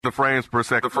The frames per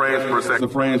second. The frames per second. The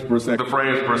frames per second. The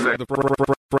frames per second.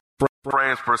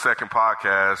 Frames per second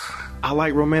podcast. I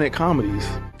like romantic comedies.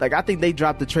 Like, I think they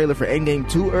dropped the trailer for Endgame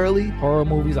too early. Horror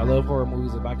movies. I love horror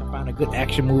movies. If I can find a good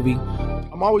action movie.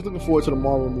 I'm always looking forward to the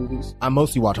Marvel movies. I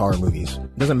mostly watch horror movies.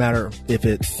 Doesn't matter if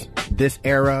it's this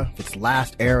era, if it's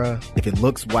last era, if it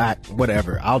looks whack,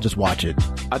 whatever. I'll just watch it.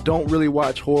 I don't really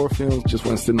watch horror films just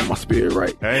when it's sitting in my spirit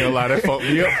right. I ain't gonna lie, that fucked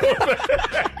me up.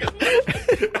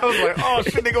 I was like, oh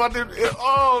shit, they go out there.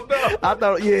 Oh no. I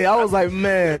thought, I was like,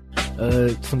 man.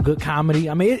 Some good comedy.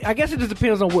 I mean, I guess it just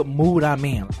depends on what mood I'm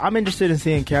in. I'm interested in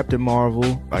seeing Captain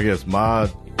Marvel. I guess my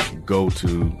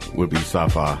go-to would be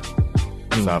sci-fi.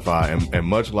 Sci-fi. And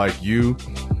much like you,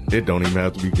 it don't even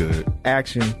have to be good.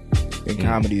 Action and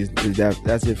comedy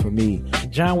that's it for me.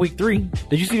 John Wick 3.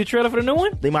 Did you see the trailer for the new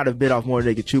one? They might have bit off more than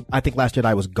they could chew. I think Last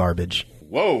Jedi was garbage.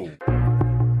 Whoa.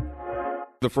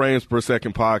 The Frames Per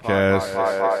Second podcast.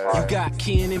 You got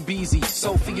Ken and Beezy,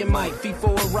 Sophie and Mike, feet for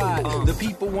a ride. The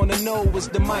people want to know, is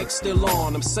the mic still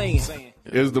on? I'm saying.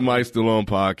 Is the Mic Still On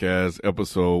podcast,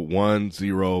 episode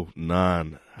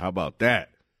 109. How about that?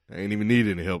 I ain't even need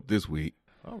any help this week.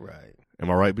 All right. Am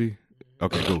I right, B?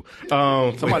 Okay, cool.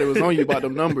 Somebody was on you about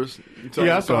them numbers.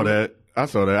 Yeah, I saw that.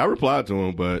 I replied to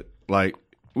him, but like,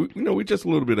 we just a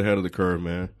little bit ahead of the curve,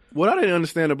 man. What I didn't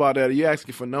understand about that, you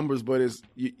asking for numbers, but is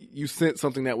you sent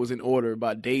something that was in order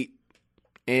by date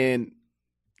and,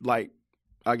 like,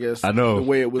 I guess I know the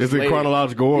way it was. It's in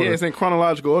chronological order. Yeah, it's in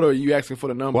chronological order. You asking for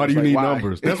the numbers? Why do you need why?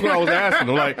 numbers? That's what I was asking.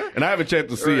 I'm like, and I haven't checked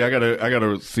to see. Right. I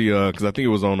gotta see because I think it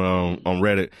was on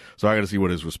Reddit, so I gotta see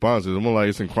what his response is. I'm like,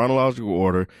 it's in chronological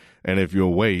order, and if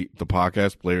you'll wait, the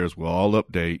podcast players will all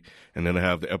update, and then they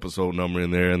have the episode number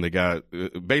in there, and they got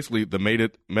basically the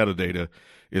metadata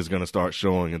is going to start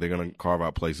showing, and they're going to carve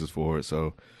out places for it,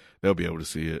 so they'll be able to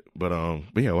see it. But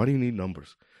yeah, why do you need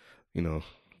numbers?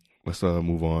 Let's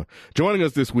move on. Joining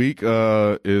us this week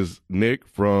is Nick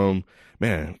from,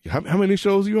 man, how many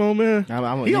shows you on, man?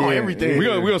 He on everything.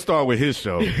 We're gonna start with his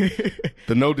show,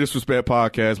 the No Disrespect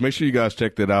Podcast. Make sure you guys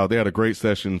check that out. They had a great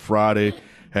session Friday.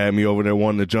 Had me over there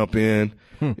wanting to jump in,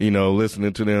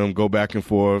 listening to them go back and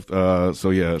forth. So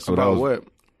about that was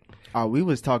what? We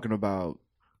was talking about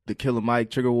the Killer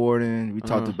Mike Trigger Warden. We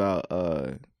talked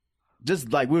about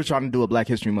just like we were trying to do a Black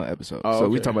History Month episode. So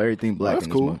we talked about everything Black. That's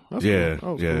cool. That's yeah.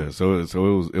 Cool. So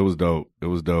it was dope. It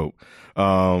was dope.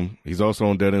 He's also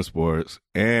on Dead End Sports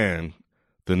and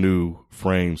the new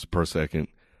Frames Per Second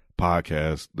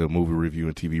podcast, the movie review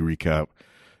and TV recap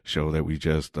show that we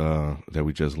just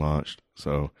launched.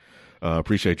 So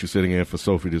appreciate you sitting in for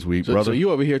Sophie this week, brother. So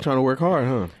you over here trying to work hard,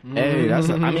 huh? Hey, I'm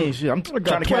trying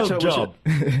to catch up with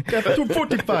you. Got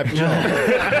 245 job.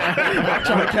 I'm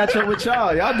trying to catch up with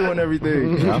y'all. Y'all doing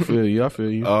everything. I feel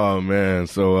you. Oh man,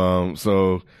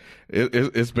 so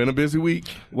it's been a busy week.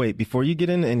 Wait, before you get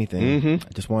into anything,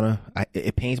 I just want to.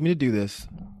 It pains me to do this,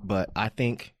 but I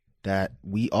think that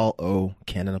we all owe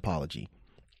Ken an apology.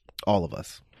 All of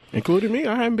us. Including me?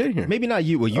 I haven't been here. Maybe not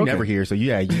you. Well, you never here, so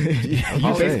you're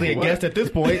basically a guest at this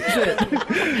point.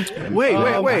 Wait.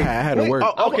 I had to work.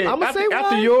 Okay, I'm gonna say why.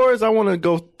 After yours, I want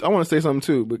to say something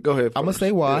too, but go ahead first. I'm going to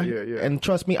say why. Yeah. And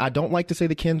trust me, I don't like to say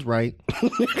the Ken's right.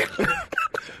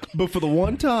 But for the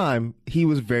one time, he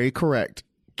was very correct.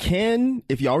 Ken,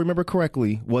 if y'all remember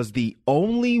correctly, was the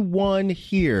only one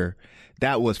here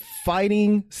that was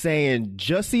fighting, saying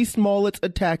Jussie Smollett's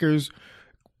attackers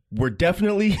were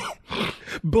definitely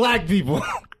black people.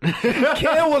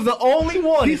 Ken was the only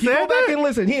one. He if you said go back that? and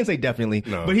listen, he didn't say definitely,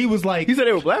 but he was like, He said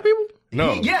they were black people?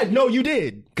 No. you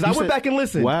did. Because I went back and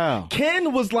listened. Wow.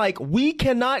 Ken was like, we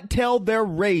cannot tell their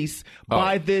race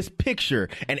by this picture.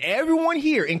 And everyone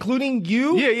here, including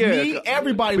you, me,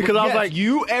 everybody, because I was like,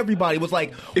 everybody was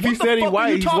like, if he said he's white,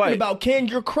 you he's talking white. about? Ken,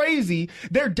 you're crazy.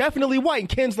 They're definitely white. And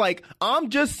Ken's like, I'm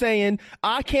just saying,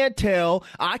 I can't tell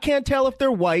if they're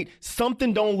white.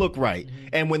 Something don't look right.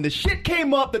 And when the shit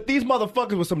came up that these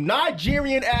motherfuckers were some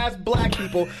Nigerian ass black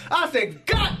people, I said,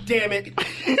 God damn it.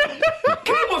 Ken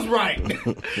was right.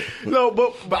 No,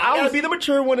 but I gotta be the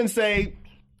mature one and say,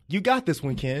 you got this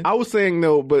one, Ken. I was saying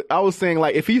no, but I was saying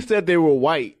like if he said they were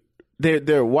white,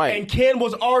 they're white. And Ken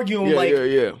was arguing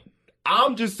yeah.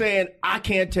 I'm just saying I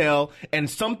can't tell, and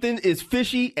something is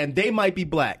fishy, and they might be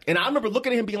black. And I remember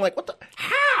looking at him being like, what the,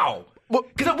 how?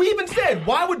 Because we even said,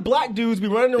 why would black dudes be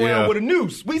running around with a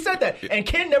noose? We said that, and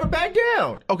Ken never backed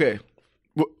down. Okay,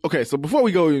 so before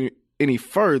we go any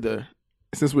further,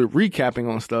 since we're recapping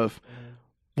on stuff,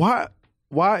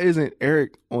 why isn't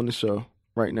Eric on the show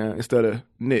right now instead of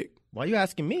Nick? Why are you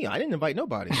asking me? I didn't invite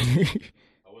nobody. I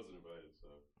wasn't invited,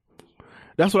 so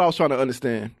that's what I was trying to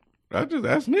understand. I just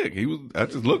asked Nick. I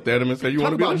just looked at him and said, "You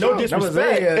want to be on the no show?"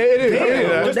 disrespect.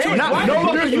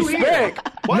 No disrespect.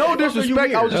 No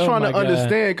disrespect. I was just trying to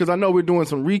understand because I know we're doing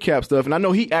some recap stuff, and I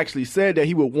know he actually said that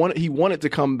he wanted to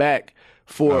come back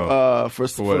for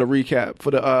the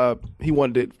recap he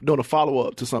wanted to do a follow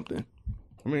up to something.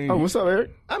 I mean, what's up,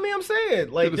 Eric? I mean, I'm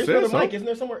saying like there's another mic. Isn't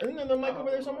there somewhere? Isn't there another mic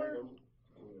over there somewhere?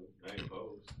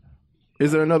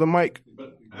 Is there another mic?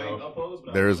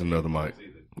 there is another mic.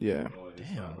 Yeah.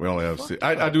 Damn. We only have 6.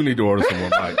 I do need to order some more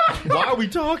mic. Why are we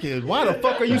talking? Why the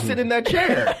fuck are you sitting in that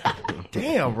chair?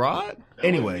 Damn, Rod.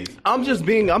 Anyways, I'm just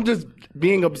being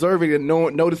observant and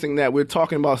noticing that we're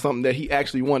talking about something that he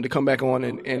actually wanted to come back on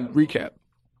and recap.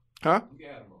 Huh?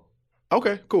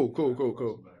 Okay. Cool.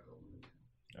 All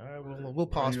right, we'll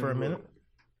pause for a minute.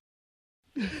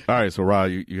 All right, so Rod,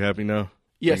 you happy now?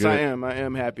 Yes, I am. I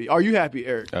am happy. Are you happy,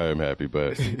 Eric? I am happy,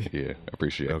 but yeah, I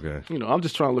appreciate it. Okay. You know, I'm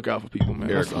just trying to look out for people,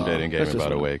 man. Eric from Dead End Gaming, by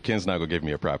the way. Ken's not gonna give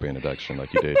me a proper introduction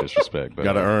like you did. Disrespect, but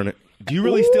Got to earn it. Do you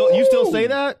really still say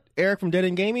that, Eric from Dead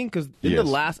End Gaming? Because in the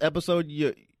last episode,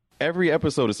 every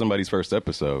episode is somebody's first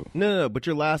episode. No, but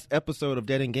your last episode of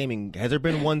Dead End Gaming, has there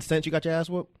been one since you got your ass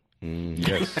whooped?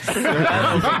 Yes.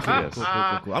 Yes. Cool.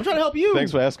 I'm trying to help you.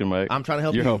 Thanks for asking, Mike. I'm trying to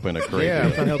help You're you. helping a crazy. Yeah,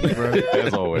 I'm trying to help you, bro.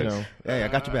 As always. You know, hey, I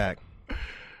got your back.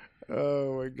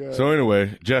 Oh my god. So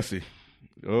anyway, Jesse.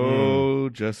 Oh,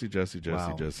 Jesse.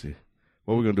 Wow. Jesse.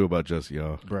 What we gonna do about Jesse,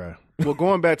 y'all? Bruh. Well,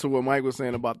 going back to what Mike was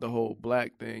saying about the whole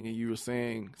black thing, and you were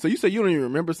saying, so you said you don't even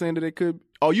remember saying that it could.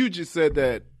 Oh, you just said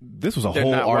that This was a they're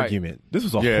whole not white. argument. This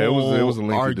was a Yeah, whole it was a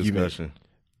lengthy argument. discussion.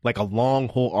 Like a long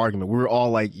whole argument. We were all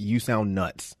like, you sound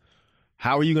nuts.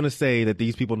 How are you going to say that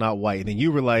these people not white? And then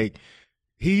you were like,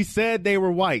 he said they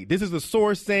were white. This is the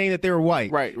source saying that they were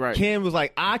white. Right. Ken was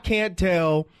like, I can't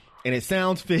tell, and it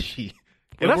sounds fishy.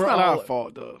 Well, And that's we're not all- our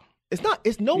fault, though. It's not.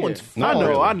 It's no one's fault.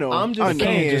 I know. I'm just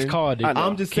saying. Ken just called it. I know.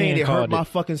 I'm just Ken saying it hurt called my it.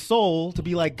 fucking soul to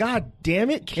be like, God damn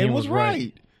it, Ken was was right.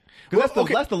 right. Because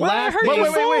that's the last thing.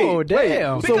 Wait,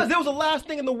 damn. Because there was the last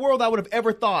thing in the world I would have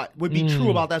ever thought would be true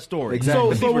about that story.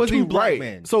 Exactly. So was he two black right?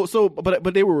 men.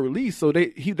 But they were released, so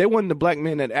they weren't the black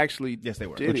men that actually. Yes, they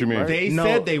were. did What you it, mean? right? They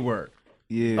said they were.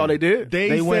 Yeah. Oh, they did.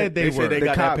 They said they were. They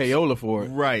got that payola for it.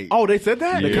 Right. Oh, they said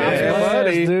that.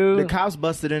 The cops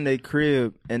busted in their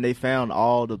crib and they found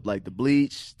all the the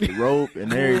bleach, the rope,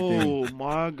 and everything. Oh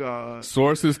my god.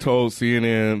 Sources told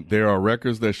CNN there are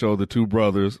records that show the two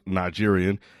brothers,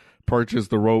 Nigerian, purchased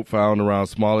the rope found around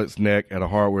Smollett's neck at a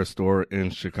hardware store in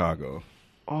Chicago.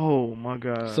 Oh my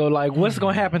god. So like, what's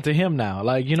gonna happen to him now?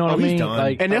 Like, you know what I he's mean? done.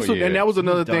 Like, and and that was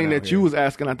another done thing out that here. you was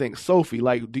asking. I think Sophie,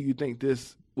 like, do you think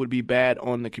this would be bad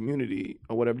on the community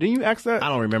or whatever? Didn't you ask that? I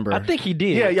don't remember. I think he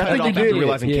did. Yeah, I think you After did.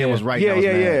 realizing Ken was right. Yeah, I was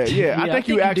mad. I think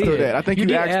you he asked her did. that. I think You you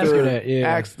did asked ask her. her that, yeah.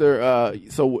 Asked her.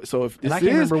 So if this I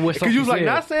can't remember what because you was like Sophie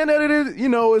not said. saying that it is.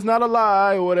 It's not a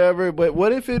lie or whatever. But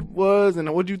what if it was?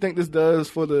 And what do you think this does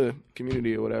for the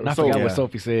community or whatever? I So forgot what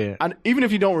Sophie said. even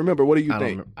if you don't remember, what do you I don't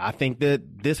think? remember. I think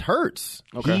that this hurts.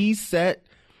 Okay. He said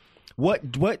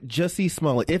what Jussie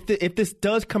Smollett. If this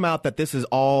does come out that this is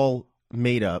all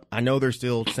made up, I know they're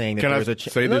still saying that Can I there's a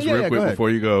say this real quick before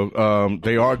you go?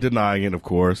 They are denying it, of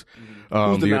course.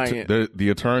 Who's denying it? The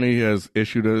attorney has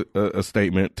issued a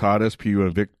statement. Todd S. Pugh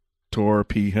and Victor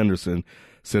P. Henderson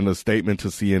sent a statement to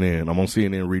CNN. I'm on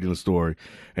CNN reading the story.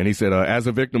 And he said, as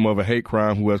a victim of a hate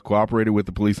crime who has cooperated with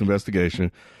the police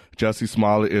investigation, Jussie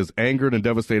Smollett is angered and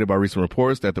devastated by recent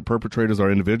reports that the perpetrators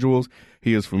are individuals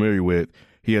he is familiar with.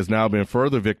 He has now been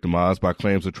further victimized by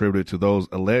claims attributed to those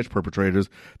alleged perpetrators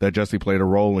that Jussie played a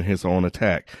role in his own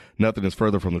attack. Nothing is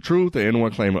further from the truth, and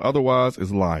anyone claiming otherwise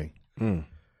is lying.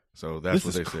 So that's This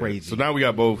what they is said. crazy. So now we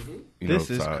got both. This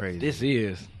is sides. crazy. This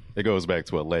is. It goes back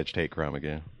to alleged hate crime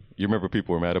again. You remember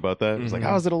people were mad about that? It was like,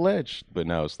 how is it alleged? But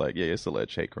now it's like, yeah, it's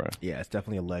alleged hate crime. Yeah, it's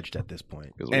definitely alleged at this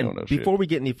point. 'Cause we And don't know shit. before we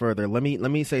get any further, let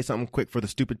me say something quick for the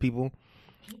stupid people.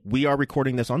 We are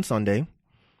recording this on Sunday,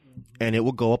 and it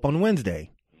will go up on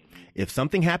Wednesday. If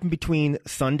something happened between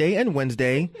Sunday and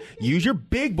Wednesday, use your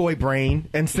big boy brain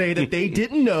and say that they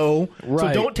didn't know. So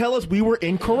Right. don't tell us we were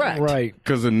incorrect. Right.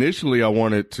 Because initially I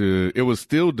wanted to, it was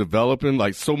still developing,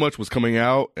 like so much was coming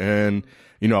out, and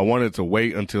I wanted to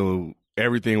wait until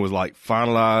everything was like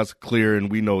finalized, clear, and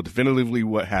we know definitively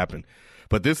what happened.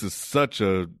 But this is such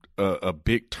a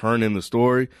big turn in the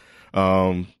story.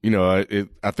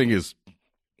 I think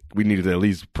we needed to at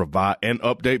least provide an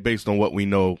update based on what we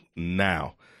know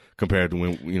now compared to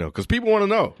when, because people want to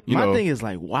know. My thing is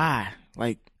why?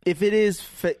 If it is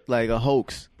a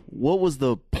hoax, what was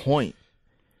the point?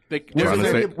 They- Trying to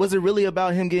say- Was it really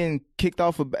about him getting kicked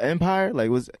off of Empire? Like,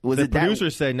 was the it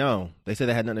producers said no. They said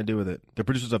that had nothing to do with it. The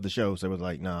producers of the show said it was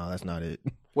like, nah, that's not it.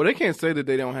 Well, they can't say that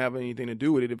they don't have anything to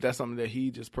do with it if that's something that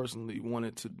he just personally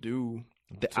wanted to do.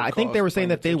 I think they were saying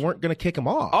that they weren't going to kick him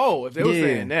off. Oh, if they were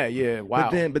saying that, yeah, wow.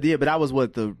 But that was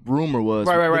what the rumor was.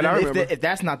 Right. I remember. If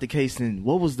that's not the case, then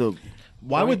what was the?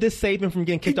 Why would this save him from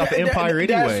getting kicked off the Empire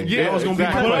anyway? Yeah, it was going to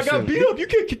be. But I got beat up. You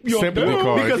can't kick me off.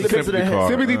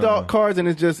 Sympathy cards, and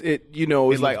it's just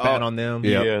it's like bad on them.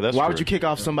 Yeah, that's why true. would you kick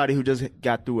off somebody who just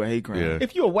got through a hate crime? Yeah.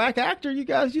 If you're a whack actor, you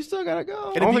still gotta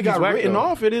go. And if he got written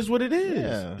off, it is what it is.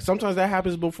 Yeah. Sometimes that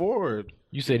happens before.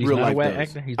 You said he's not a whack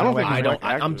actor? I don't think he's a whack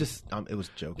actor. I'm just, it was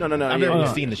joking. No. I've never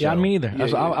even seen the show. Yeah, me either. Yeah,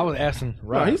 I was asking.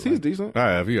 No, he's decent.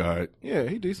 I have. He all right. Yeah,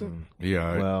 he's decent. He all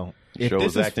right. Well, Show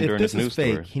was acting during this his is news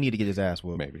fake, story. he need to get his ass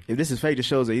whooped. Maybe. If this is fake, it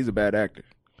shows that he's a bad actor.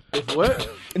 What?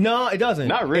 No, it doesn't.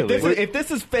 Not really. If this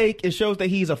is fake, it shows that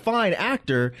he's a fine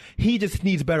actor. He just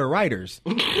needs better writers.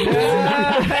 Because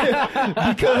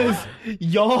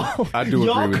y'all agree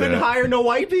with couldn't that. hire no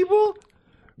white people?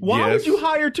 Why Yes, would you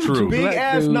hire two true. big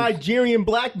ass dudes. Nigerian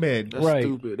black men? That's Right.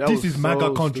 stupid. That This was is MAGA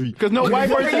so country. Because no white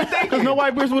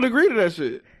person would agree to that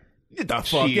shit. Get the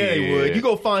fuck yeah, they would. You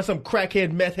go find some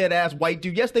crackhead, meth head ass white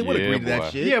dude. Yes, they would Yeah, agree to boy.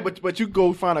 that shit. Yeah, but you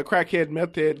go find a crackhead,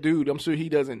 meth head dude. I'm sure he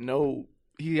doesn't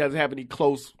have any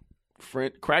close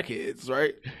friend crackheads,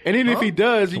 right? And even if he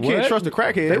does, you can't trust a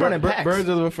crackhead. They running packs. Birds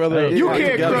of a feather. You flock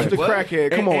can't together. trust a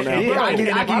crackhead. Come on now. I give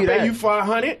you I that. pay you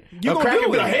 500. You a gonna cracker do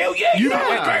be it. like, hell yeah, you know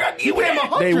what cracker? You pay him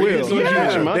 $100. They will. So you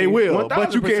get your money. They will.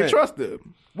 But you can't 1000%. trust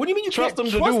them. What do you mean you Trust can't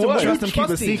them to trust do them? what? Trust Trust them them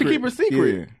keep a secret. To keep a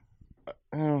secret. Yeah.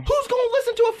 Who's gonna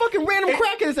listen to a fucking random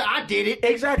crackhead and say, "I did it"?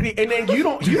 Exactly, and then you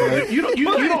don't do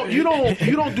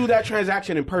that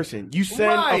transaction in person. You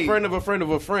send Right. a friend of a friend of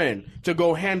a friend to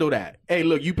go handle that. Hey,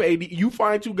 look, you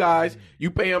find two guys, you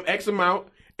pay them X amount,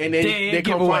 and then they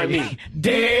come find me.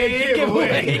 Dead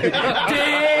giveaway.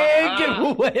 Dead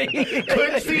giveaway.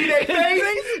 Couldn't see their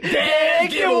faces.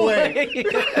 Dead giveaway.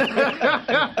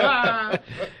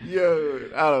 Yo,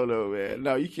 I don't know, man.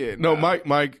 No, you can't. No, Nah.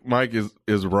 Mike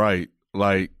is right.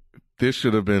 Like, this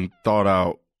should have been thought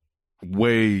out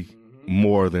way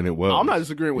more than it was. I'm not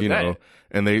disagreeing with you that. know?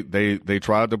 And they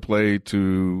tried to play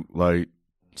to like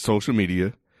social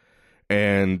media,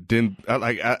 and then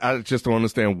I just don't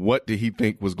understand what did he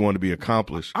think was going to be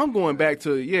accomplished. I'm going back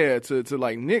to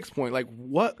like Nick's point. Like,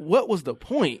 what was the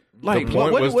point? Like, The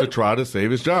point was what, to try to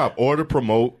save his job or to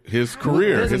promote his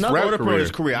career, There's his another rap Order career. for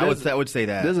his career. I would say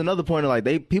that. There's another point of like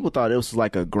people thought it was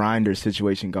like a Grinder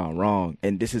situation gone wrong,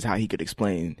 and this is how he could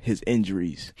explain his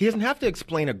injuries. He doesn't have to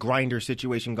explain a Grinder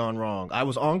situation gone wrong. I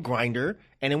was on Grinder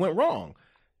and it went wrong.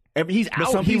 He's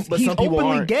out. some people- he's some people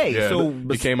openly aren't. gay. Yeah, so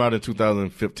he came out in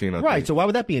 2015. I right. think. So why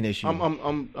would that be an issue?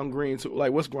 I'm green too.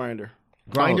 Like, what's Grinder?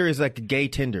 Grinder is like a gay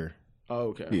Tinder. Oh,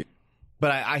 okay. Yeah.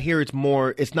 But I hear it's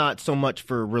more, it's not so much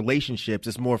for relationships.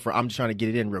 It's more for, I'm just trying to get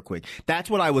it in real quick. That's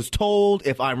what I was told.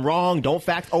 If I'm wrong, don't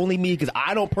fact only me because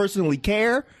I don't personally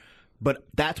care. But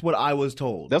that's what I was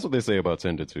told. That's what they say about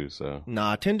Tinder too. So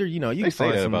Nah, Tinder, you They can say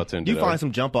find that some, about Tinder, you though. find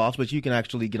some jump offs, but you can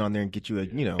actually get on there and get you a,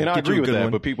 and I get you agree a with good that,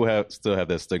 one. but people still have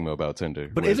that stigma about Tinder.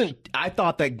 But which- I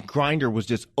thought that Grinder was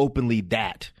just openly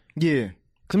that. Yeah.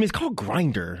 Cause I mean, it's called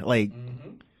Grinder. Like,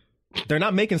 they're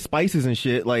not making spices and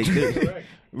shit. Like,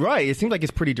 right? It seems like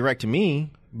it's pretty direct to me,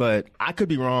 but I could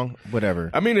be wrong. Whatever.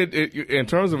 I mean, it in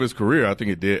terms of his career, I think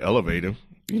it did elevate him.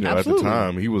 You know, Absolutely. at the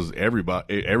time, he was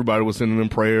everybody was sending him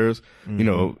prayers. You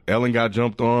know, Ellen got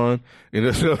jumped on.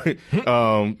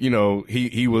 You know,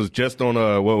 he was just on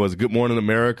what was Good Morning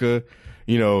America.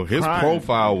 You know, his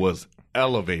profile was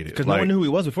elevated Because no one knew who he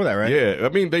was before that, right? Yeah, I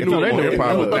mean, they knew him on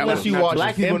Empire, but that Unless was you watch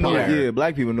Black people Empire. knew. Yeah,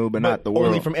 black people knew, but not the world.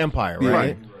 Only from Empire, right?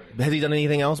 Right. Has he done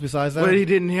anything else besides that? But he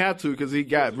didn't have to because he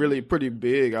got really pretty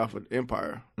big off of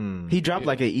Empire. He dropped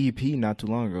like an EP not too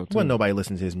long ago. Too. Well, nobody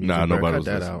listens to his music. nah, bro. nobody Cut was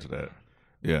that listening out. to that.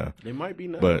 Yeah, They might be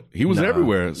now. but he was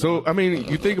everywhere. So I mean,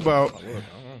 you think about.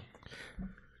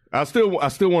 I still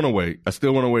want to wait. I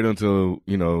still want to wait until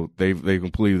they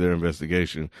completed their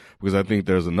investigation because I think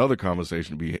there's another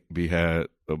conversation to be had,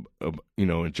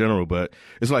 in general. But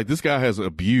it's like this guy has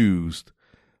abused,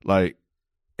 and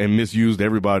misused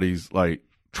everybody's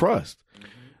trust.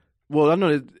 Well, I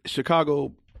know that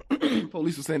Chicago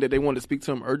police were saying that they wanted to speak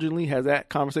to him urgently. Has that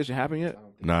conversation happened yet?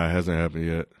 Nah, it hasn't happened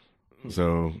yet.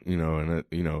 So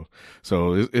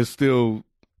so it's still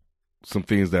some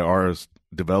things that are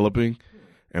developing.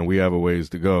 And we have a ways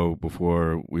to go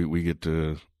before we get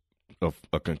to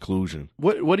a conclusion.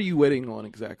 What are you waiting on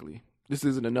exactly? This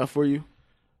isn't enough for you?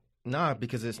 Nah,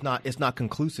 because it's not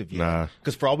conclusive yet. Nah.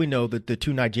 Because for all we know, the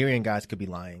two Nigerian guys could be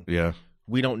lying. Yeah.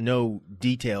 We don't know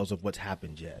details of what's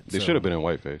happened yet. They so- should have been in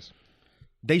whiteface.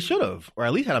 They should have, or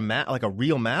at least had a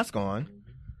real mask on.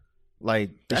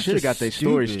 Like they should have got their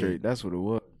story straight. That's what it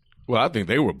was. Well, I think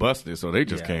they were busted, so they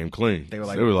just came clean. They were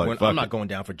like I'm not going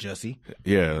down for Jesse.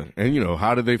 Yeah, and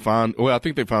how did they find? Well, I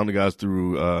think they found the guys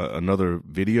through another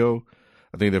video.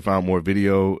 I think they found more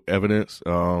video evidence,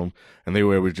 and they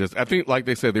were just. I think, like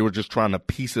they said, they were just trying to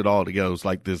piece it all together. It was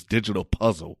like this digital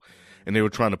puzzle, and they were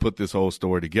trying to put this whole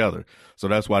story together. So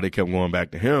that's why they kept going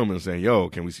back to him and saying, "Yo,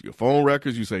 can we see your phone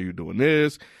records? You say you're doing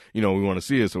this. We want to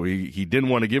see it." So he didn't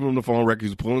want to give him the phone records. He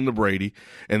was pulling the Brady,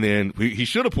 and then he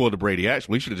should have pulled the Brady.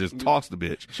 Actually, he should have just tossed the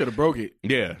bitch. Should have broke it.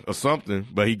 Yeah, or something.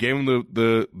 But he gave him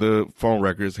the phone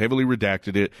records, heavily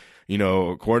redacted it.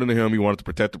 According to him, he wanted to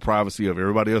protect the privacy of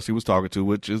everybody else he was talking to,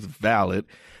 which is valid,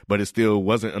 but it still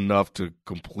wasn't enough to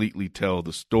completely tell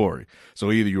the story.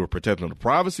 So either you were protecting the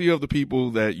privacy of the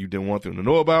people that you didn't want them to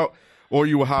know about, or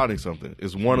you were hiding something.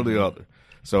 It's one or the other.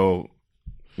 So,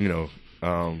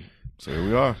 so here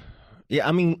we are. Yeah,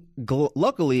 I mean,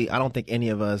 luckily, I don't think any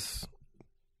of us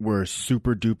were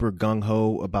super duper gung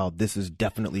ho about this is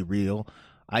definitely real.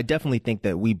 I definitely think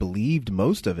that we believed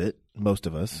most of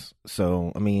us.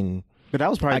 So, I mean, but that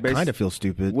was probably I kind of feel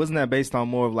stupid. Wasn't that based on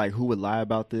more of like who would lie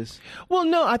about this? Well,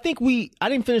 no, I think I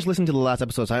didn't finish listening to the last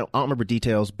episode, so I don't remember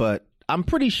details, but I'm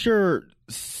pretty sure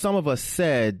some of us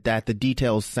said that the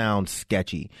details sound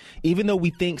sketchy. Even though we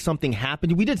think something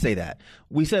happened, we did say that.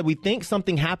 We said we think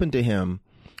something happened to him,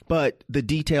 but the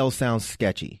details sound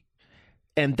sketchy.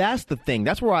 And that's the thing.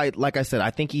 That's where like I said, I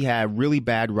think he had really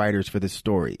bad writers for this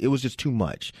story. It was just too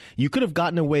much. You could have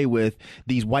gotten away with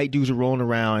these white dudes are rolling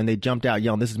around and they jumped out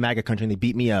yelling, "This is MAGA country," and they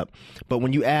beat me up. But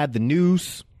when you add the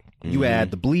noose, you add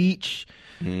the bleach,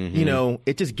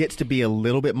 it just gets to be a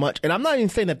little bit much. And I'm not even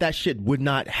saying that shit would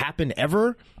not happen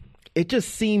ever. It just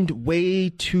seemed way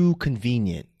too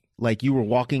convenient. Like you were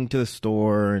walking to the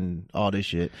store and all this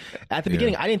shit. At the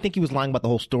beginning, I didn't think he was lying about the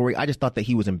whole story. I just thought that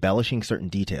he was embellishing certain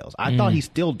details. I thought he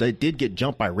still did get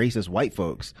jumped by racist white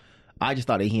folks. I just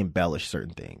thought that he embellished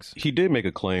certain things. He did make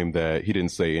a claim that he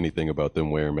didn't say anything about them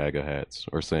wearing MAGA hats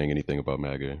or saying anything about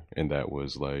MAGA, and that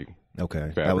was like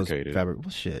fabricated. Well,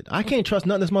 shit. I can't trust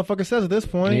nothing this motherfucker says at this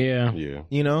point. Yeah.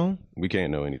 We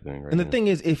can't know anything right And the now. thing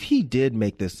is, if he did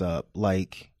make this up,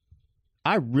 like,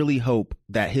 I really hope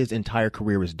that his entire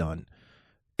career is done.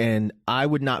 And I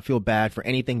would not feel bad for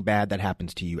anything bad that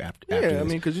happens to you after this. I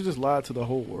mean, because you just lied to the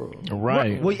whole world.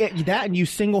 Right. Well, that and you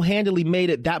single-handedly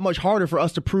made it that much harder for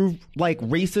us to prove, like,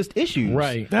 racist issues.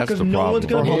 Right. That's the problem. No one's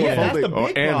going to... Yeah, that's the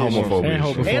big and problem.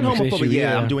 homophobic. And homophobic. Issue,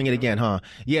 yeah, I'm doing it again, huh?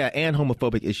 Yeah, and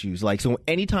homophobic issues. Like, so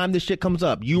anytime this shit comes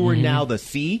up, you are now the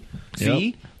See,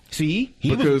 he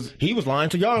was lying,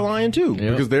 so y'all are lying too.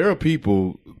 Yep. Because there are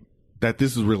people that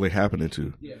this is really happening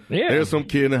to. Yeah. There's some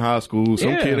kid in high school,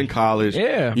 some kid in college,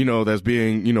 that's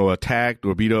being, attacked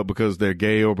or beat up because they're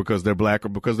gay or because they're black or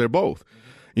because they're both.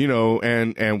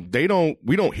 And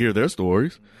we don't hear their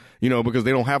stories, because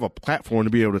they don't have a platform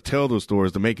to be able to tell those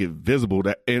stories, to make it visible,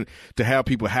 and to have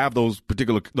people have those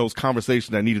conversations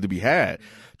that needed to be had,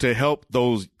 to help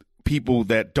those people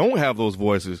that don't have those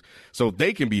voices so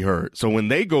they can be heard. So when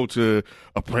they go to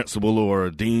a principal or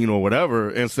a dean or whatever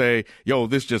and say, "Yo,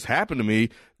 this just happened to me,"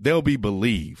 they'll be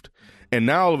believed. And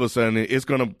now all of a sudden it's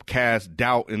going to cast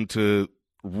doubt into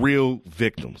real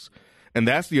victims. And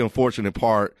that's the unfortunate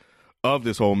part of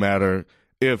this whole matter,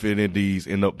 if it indeed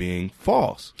end up being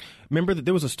false. Remember that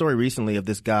there was a story recently of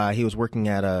this guy. He was working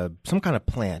at some kind of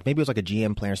plant. Maybe it was like a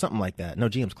GM plant or something like that. No,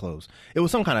 GM's closed. It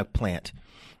was some kind of plant.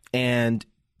 And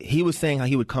he was saying how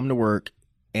he would come to work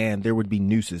and there would be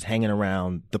nooses hanging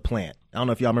around the plant. I don't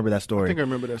know if y'all remember that story. I think I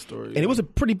remember that story. And it was a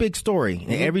pretty big story.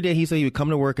 Mm-hmm. And every day he said he would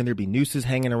come to work and there'd be nooses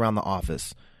hanging around the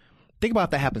office. Think about if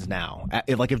that happens now.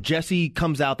 If Jesse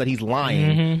comes out that he's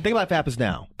lying, think about if that happens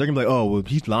now. They're going to be like, "Oh, well,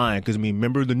 he's lying because,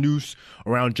 remember the noose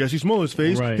around Jesse Smollett's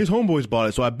face? Right. His homeboys bought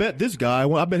it. So I bet this guy,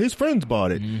 I bet his friends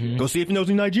bought it. Go see if he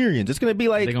knows any Nigerians." It's going to be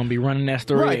like... They're going to be running that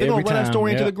story Right, they're going to run that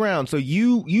story into the Yep. ground. So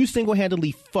you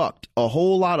single-handedly fucked a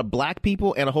whole lot of black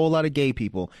people and a whole lot of gay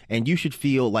people. And you should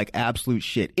feel like absolute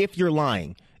shit if you're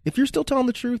lying. If you're still telling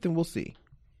the truth, then we'll see.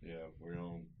 Yeah, we're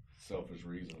on selfish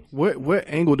reasons. What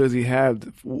angle does he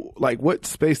have? Like, what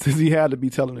space does he have to be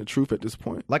telling the truth at this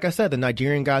point? Like I said, the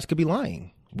Nigerian guys could be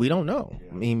lying. We don't know.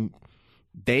 Yeah. I mean,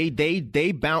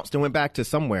 they bounced and went back to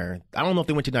somewhere. I don't know if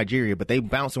they went to Nigeria, but they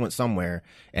bounced and went somewhere,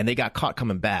 and they got caught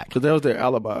coming back. Because that was their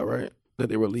alibi, right? That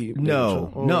they were leaving.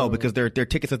 No, because their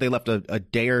tickets that they left a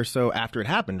day or so after it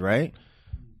happened, right?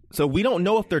 So we don't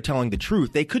know if they're telling the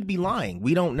truth. They could be lying.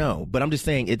 We don't know. But I'm just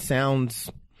saying it sounds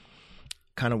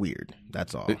kind of weird.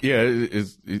 That's all. Yeah,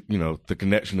 the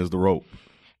connection is the rope,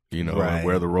 right.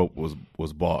 Where the rope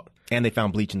was bought. And they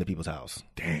found bleach in the people's house.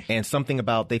 Dang. And something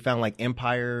about, they found like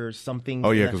Empire something.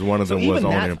 Oh, yeah, because one of them was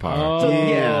on Empire.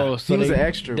 Oh, so he was an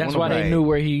extra. That's why they knew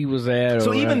where he was at.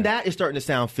 So even that is starting to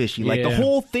sound fishy. Like the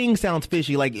whole thing sounds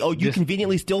fishy. Like, oh, you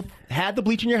conveniently still had the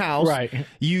bleach in your house. Right.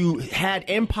 You had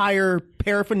Empire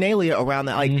paraphernalia around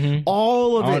that. Like,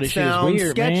 all of it sounds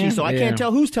weird, sketchy. man. So I can't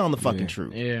tell who's telling the fucking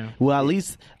truth. Yeah. Well, at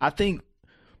least I think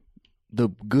the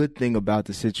good thing about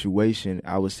the situation,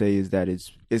 I would say, is that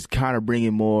it's kind of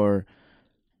bringing more.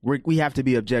 We have to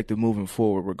be objective moving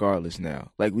forward, regardless.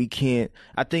 Now, like we can't.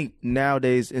 I think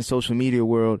nowadays in social media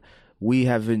world,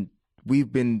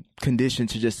 we've been conditioned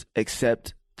to just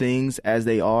accept things as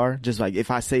they are. Just like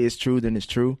if I say it's true, then it's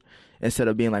true, instead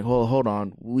of being like, hold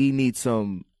on, we need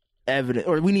some evidence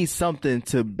or we need something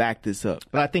to back this up.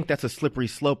 But I think that's a slippery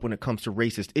slope when it comes to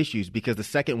racist issues, because the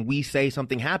second we say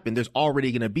something happened, there's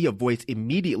already going to be a voice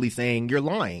immediately saying you're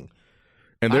lying.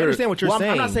 And I understand what you're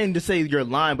saying. I'm not saying to say you're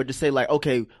lying, but to say like,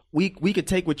 okay, we could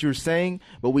take what you're saying,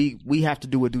 but we have to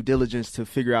do a due diligence to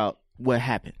figure out what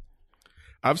happened.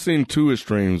 I've seen two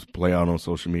extremes play out on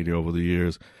social media over the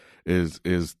years. Is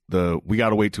the we got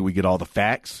to wait till we get all the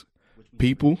facts,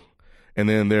 people. And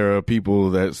then there are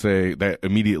people that say that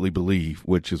immediately believe,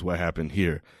 which is what happened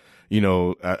here. You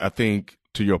know, I think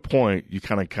to your point, you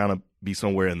kind of be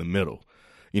somewhere in the middle.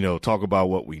 You know, talk about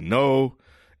what we know,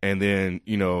 and then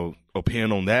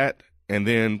opine on that, and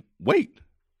then wait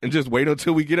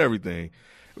until we get everything.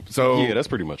 So yeah, that's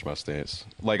pretty much my stance.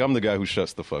 Like I'm the guy who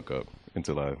shuts the fuck up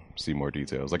until I see more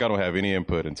details. Like I don't have any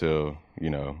input until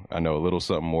I know a little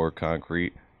something more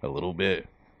concrete, a little bit.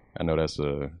 I know that's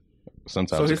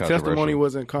sometimes. So his testimony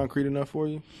wasn't concrete enough for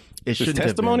you? It shouldn't have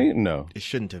testimony? been. No. It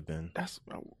shouldn't have been. That's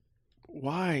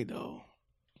why though.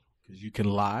 Because you can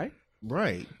lie,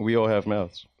 right? We all have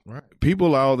mouths, right? People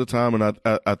lie all the time, and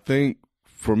I think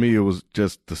for me it was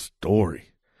just the story.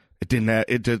 It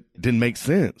just didn't make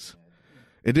sense.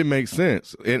 It didn't make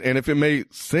sense, and if it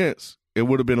made sense, it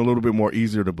would have been a little bit more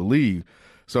easier to believe.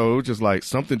 So it was just like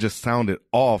something just sounded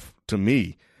off to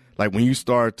me. Like when you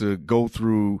start to go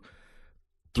through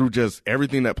just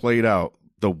everything that played out,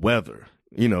 the weather,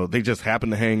 they just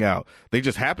happened to hang out. They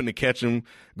just happened to catch him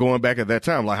going back at that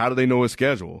time. Like, how do they know his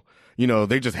schedule?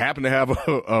 They just happened to have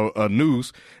a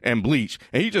noose and bleach,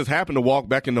 and he just happened to walk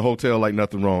back in the hotel like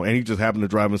nothing wrong, and he just happened to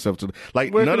drive himself to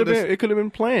none of this. It could have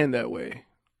been planned that way.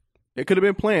 It could have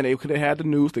been planned. They could have had the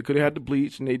noose. They could have had the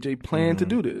bleach, and they planned to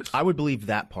do this. I would believe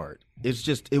that part.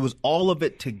 It was all of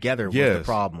it together was the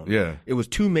problem. Yeah. It was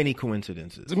too many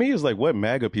coincidences. To me, it's like what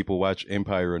MAGA people watch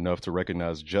Empire enough to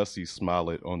recognize Jussie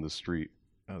Smollett on the street.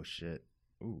 Oh, shit.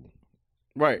 Ooh.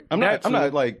 Right. I'm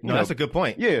not like... No, that's a good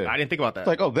point. Yeah. I didn't think about that. It's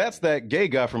like, oh, that's that gay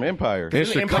guy from Empire. In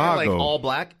Isn't Chicago. Empire like all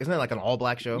black? Isn't that like an all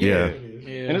black show? Yeah.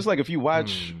 And it's like if you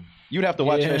watch... You'd have to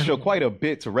watch that show quite a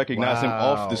bit to recognize him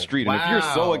off the street. And if you're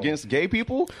so against gay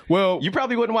people, you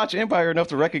probably wouldn't watch Empire enough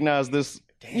to recognize this,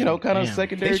 kind of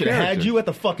secondary They should have character. had you at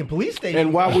the fucking police station.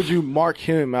 And why would you mark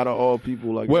him out of all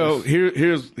people like this?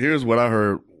 Here's what I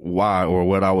heard why, or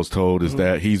what I was told, is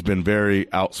that he's been very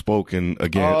outspoken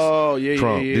against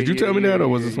Trump. Did you tell me that, or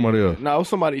was it somebody else? No, it was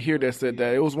somebody here that said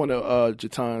that. It was one of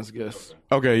Jatan's guests.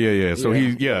 Okay, yeah. So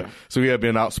he had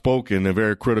been outspoken and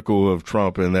very critical of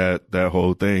Trump and that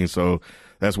whole thing. So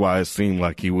that's why it seemed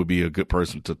like he would be a good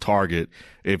person to target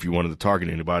if you wanted to target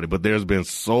anybody. But there's been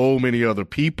so many other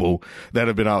people that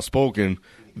have been outspoken.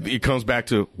 It comes back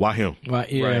to why him?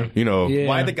 Right.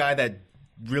 Why the guy that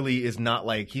really is not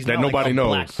like he's that not nobody like a knows.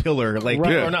 black pillar. Like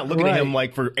people are not looking at him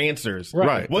like for answers.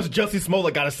 Right. What's Jussie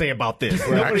Smollett got to say about this?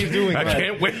 Nobody's doing. I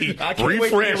can't wait. I can't wait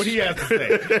to hear what he has to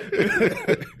say.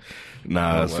 So.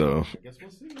 I guess we'll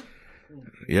see.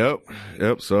 Yep.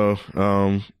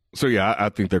 So yeah, I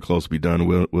think they're close to be done.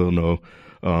 We'll know.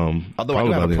 Although I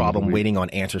do have a problem waiting on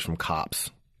answers from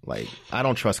cops. Like, I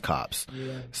don't trust cops.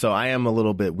 Yeah. So I am a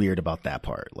little bit weird about that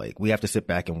part. Like, we have to sit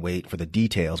back and wait for the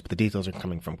details, but the details are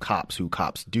coming from cops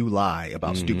do lie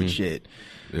about stupid shit.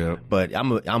 Yeah. But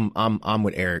I'm with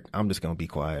Eric. I'm just going to be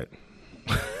quiet.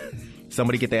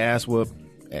 Somebody get their ass whooped.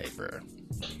 Hey, bro.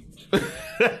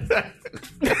 Gotta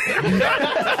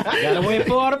wait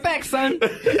for all the facts, son.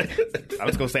 I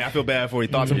was gonna say I feel bad for you.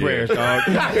 Thoughts and prayers, dog.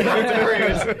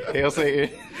 He'll say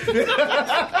it.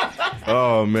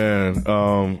 Oh man.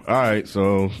 All right.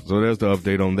 So there's the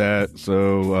update on that.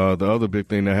 So the other big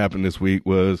thing that happened this week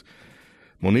was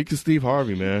Monique and Steve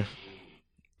Harvey, man.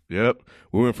 Yep.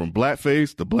 We went from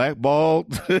blackface to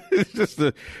blackballed. It's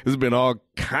been all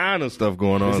kind of stuff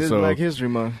going on. This is Black History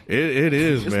Month. It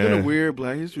is, man. It's been a weird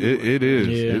Black History Month. It is.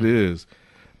 Yeah. It is.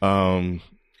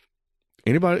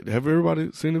 Have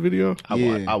everybody seen the video?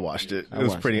 I watched it. It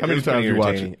was pretty. How many times you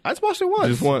watch it? I just watched it once.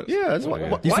 Just once? Yeah.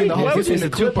 You seen the whole? You seen the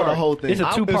clip or the whole thing? It's a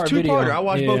two-part It was video. two-parter. I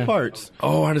watched both parts.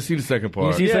 Oh, I didn't see the second part.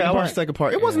 You see the second I part? watched the second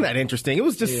part. It wasn't that interesting. It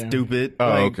was just stupid.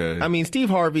 Oh, okay. I mean, Steve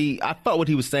Harvey, I felt what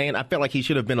he was saying. I felt like he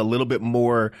should have been a little bit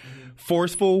more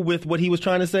forceful with what he was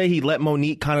trying to say. He let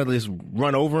Monique kind of just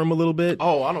run over him a little bit.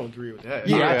 Oh, I don't agree with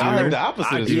that. I heard the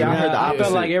opposite. I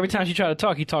felt like every time she tried to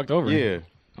talk, he talked over her. Yeah.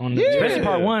 Especially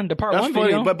part one. The part That's one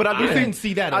funny, video. but I do didn't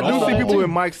see that at I do all. see people with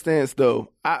Mike's stance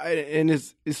though, and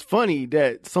it's funny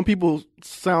that some people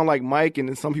sound like Mike, and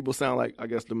then some people sound like I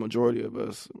guess the majority of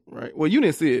us, right? Well, you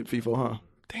didn't see it, FIFO, huh?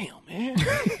 Damn, man.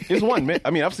 It's 1 minute.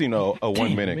 I mean, I've seen a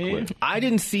 1 minute clip. I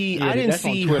didn't see that's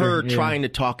on Twitter, her trying to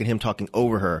talk and him talking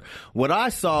over her. What I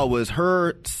saw was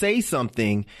her say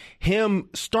something, him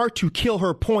start to kill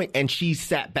her point, and she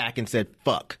sat back and said,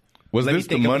 fuck. Was Let me this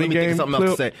the think of- money let me think of game something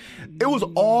else to clip? say. It was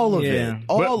all of it.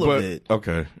 All of it.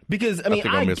 Okay. Because, I mean,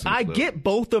 think I'm missing I the clip. get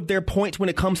both of their points when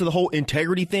it comes to the whole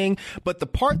integrity thing, but the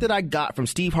part that I got from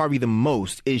Steve Harvey the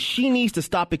most is she needs to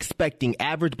stop expecting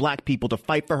average black people to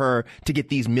fight for her to get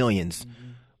these millions.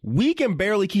 We can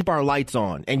barely keep our lights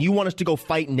on, and you want us to go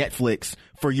fight Netflix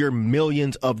for your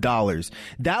millions of dollars.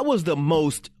 That was the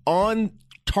most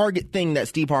on-target thing that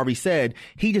Steve Harvey said.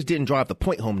 He just didn't drive the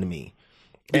point home to me.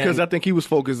 Because I think he was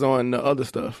focused on the other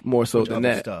stuff more so than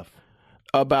that. Stuff.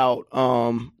 About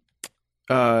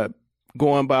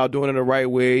going about doing it the right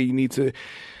way. You need to.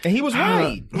 And he was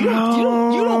right. You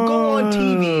don't go on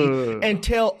TV and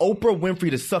tell Oprah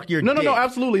Winfrey to suck your dick. No,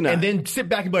 absolutely not. And then sit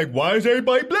back and be like, why is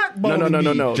everybody blackballing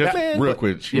me? No. Just That- real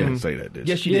quick, she didn't say that, did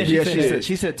she? Yes, she did. Yeah, She she said-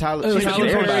 She said Tyler. She was on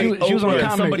a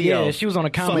comedy. somebody Yeah, else. she was on a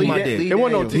Suck comedy. my dick. It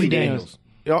wasn't on Lee TV. Daniels.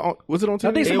 Was it on TV?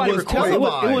 I think somebody was recorded.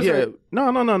 televised. It was yeah. No.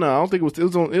 I don't think it was.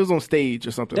 It was on stage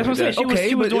or something. That's like what I'm saying. that.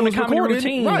 She was but doing it a was comedy recorded,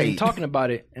 routine right. and talking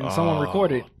about it, and someone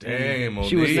recorded. Damn,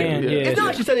 She was Monique. saying, yeah. It's not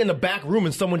like she said it in the back room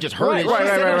and someone just heard it. Right, She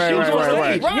said right, she was on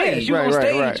right. stage. Right. Yeah, she was on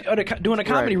Right. stage doing a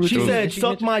comedy Right. routine. She said, And suck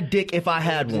mentioned- my dick if I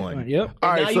had one. Yep. And All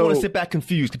right, now you so- want to sit back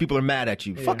confused because people are mad at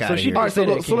you. Fuck out So of she here. did All right, say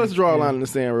that, so let's Ken. draw a line in the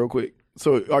sand real quick.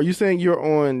 So, are you saying you're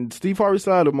on Steve Harvey's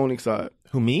side or Monique's side?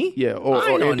 Who, me? Yeah, or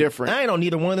I ain't on- indifferent. I ain't on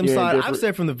neither one of them You're sides. I've indifferent.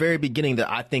 said from the very beginning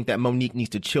that I think that Monique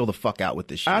needs to chill the fuck out with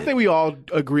this shit. I think we all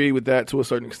agree with that to a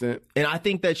certain extent. And I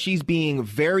think that she's being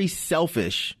very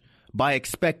selfish by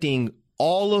expecting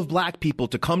all of black people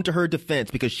to come to her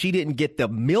defense because she didn't get the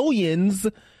millions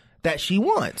that she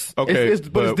wants. Okay,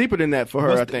 But it's deeper than that for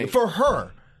her, I think. For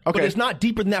her. But Okay. it's not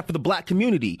deeper than that for the black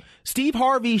community. Steve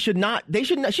Harvey she should not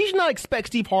expect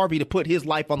Steve Harvey to put his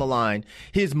life on the line,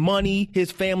 his money,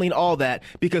 his family, and all that,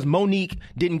 because Monique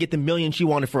didn't get the million she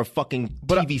wanted for a fucking TV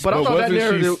but I spot. thought that wasn't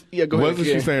narrative. she, Yeah, go ahead. wasn't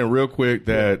Yeah. she saying real quick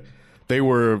that they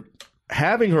were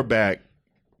having her back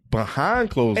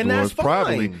behind closed And doors, that's fine.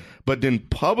 probably, but then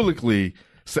publicly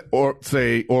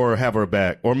or have her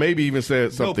back, or maybe even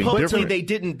said something publicly different. they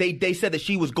didn't. They said that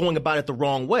she was going about it the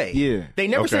wrong way. Yeah. They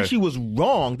never said Okay. she was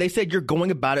wrong. They said you're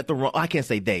going about it the wrong. I can't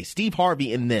say they. Steve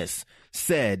Harvey in this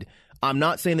said, I'm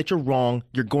not saying that you're wrong.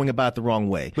 You're going about it the wrong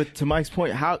way. But to Mike's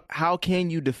point, how can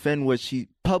you defend what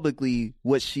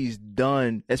she's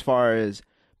done as far as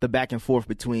the back and forth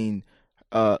between,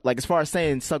 like as far as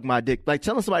saying suck my dick, like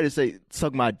telling somebody to say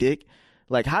suck my dick,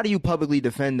 like how do you publicly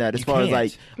defend that as You far as can't.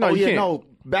 like, No, oh you yeah, can't. no,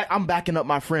 I'm backing up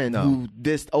my friend who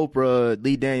dissed Oprah,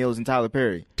 Lee Daniels, and Tyler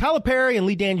Perry. Tyler Perry and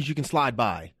Lee Daniels, you can slide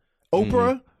by.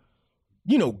 Oprah,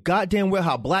 you know goddamn well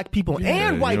how black people you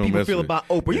and white don't people mess feel with- about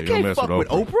Oprah. yeah, You you don't can't mess fuck with with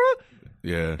Oprah. Oprah.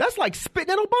 Yeah. That's like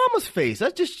spitting at Obama's face.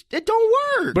 That's just, it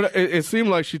don't work. But it seemed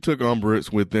like she took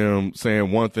umbrage with them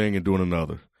saying one thing and doing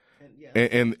another,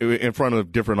 and in front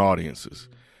of different audiences.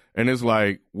 And it's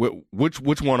like, which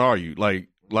one are you? Like,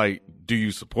 do you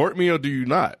support me or do you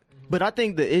not? But I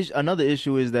think another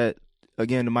issue is that,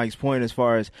 again, to Mike's point, as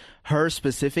far as her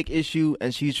specific issue,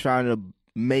 and she's trying to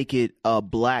make it a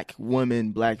black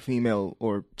woman, black female,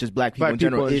 or just black people Black in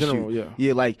general people in issue. general,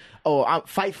 yeah. like,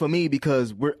 fight for me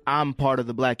because I'm part of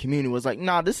the black community. It was like,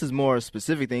 nah, this is more a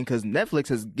specific thing because Netflix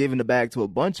has given the bag to a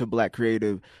bunch of black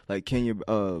creative, like Kenya,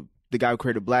 the guy who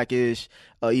created Blackish,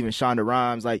 even Shonda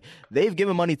Rhimes. Like, they've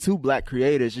given money to black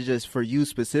creators. It's just for you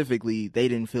specifically, they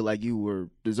didn't feel like you were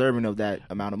deserving of that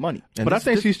amount of money. But I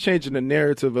think she's changing the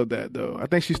narrative of that, though. I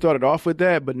think she started off with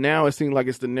that, but now it seems like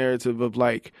it's the narrative of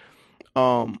like,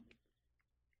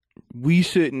 we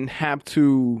shouldn't have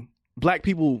to. Black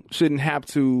people shouldn't have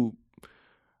to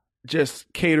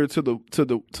just cater to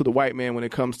the white man when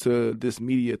it comes to this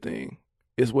media thing.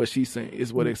 Is what she's saying.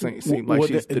 Is what it seems like. Well,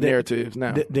 She's the narrative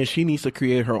now. Then she needs to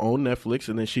create her own Netflix,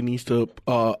 and then she needs to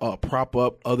prop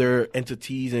up other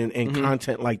entities and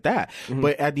content like that.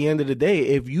 But at the end of the day,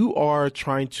 if you are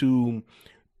trying to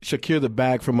secure the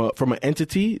bag from an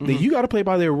entity, then you got to play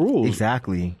by their rules.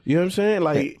 Exactly. You know what I'm saying?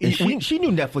 Like, and she knew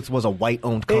Netflix was a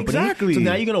white-owned company. Exactly. So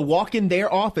now you're gonna walk in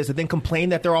their office and then complain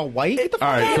that they're all white. Get the fuck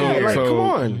All right, out of here. Like, come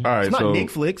on. All right, It's not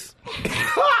Netflix.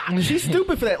 She's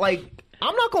stupid for that. Like,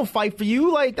 I'm not gonna fight for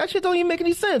you. Like, that shit don't even make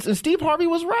any sense. And Steve Harvey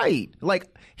was right. Like,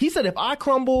 he said, if I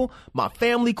crumble, my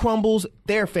family crumbles,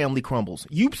 their family crumbles.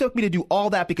 You took me to do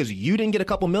all that because you didn't get a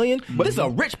couple million, but this is a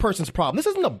rich person's problem. This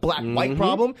isn't a black-white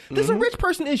problem. This is a rich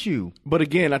person issue. But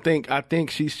again, I think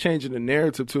she's changing the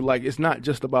narrative to, like, it's not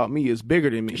just about me, it's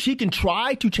bigger than me. She can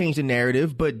try to change the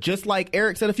narrative, but just like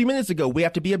Eric said a few minutes ago, we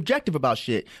have to be objective about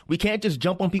shit. We can't just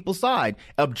jump on people's side.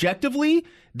 Objectively,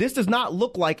 this does not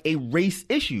look like a race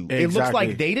issue. Exactly. It looks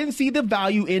like they didn't see the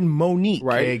value in Monique.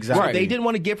 Right. Exactly. So they didn't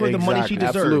want to give her the money she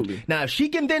deserved. Absolutely. Now, if she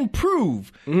can then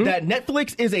prove that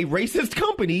Netflix is a racist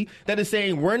company that is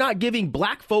saying we're not giving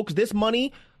black folks this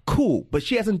money, cool. But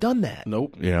she hasn't done that.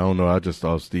 Nope. Yeah, I don't know. I just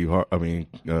saw Kevin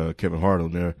Hart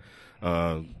on there,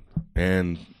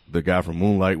 and the guy from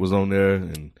Moonlight was on there,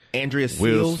 and Andrea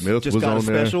Will Seals Smith just was got a on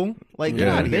there. special. Like,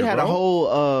 Yeah. They had a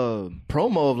whole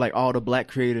promo of like all the black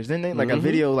creators, didn't they? Like a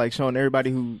video like showing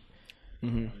everybody who.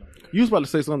 You was about to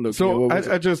say something, though.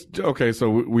 So Kia. So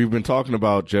we've been talking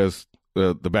about just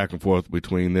the back and forth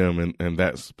between them and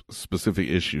that specific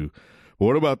issue. But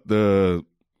what about the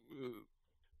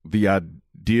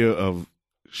idea of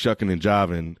shucking and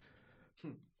jiving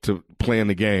to playing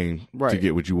the game to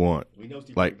get what you want? We know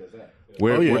Steve does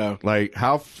that. Like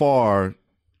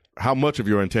how much of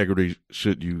your integrity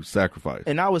should you sacrifice?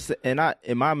 And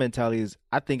in my mentality is,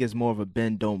 I think it's more of a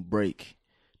bend don't break,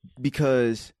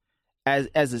 because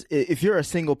if you're a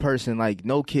single person, like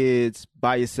no kids,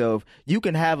 by yourself, you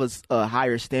can have a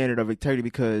higher standard of integrity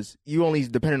because you only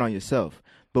dependent on yourself.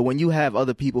 But when you have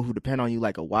other people who depend on you,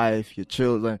 like a wife, your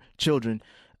children,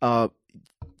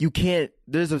 you can't.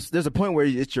 There's a point where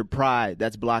it's your pride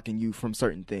that's blocking you from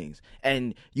certain things,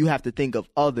 and you have to think of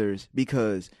others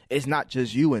because it's not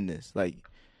just you in this. Like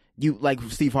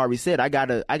Steve Harvey said, I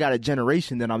got a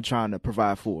generation that I'm trying to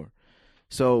provide for.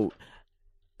 So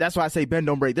that's why I say bend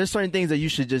don't break. There's certain things that you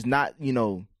should just not,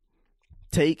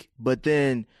 take, but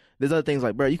then there's other things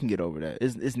like, bro, you can get over that.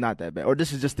 It's not that bad. Or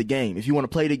this is just the game. If you want to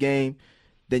play the game,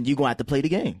 then you're going to have to play the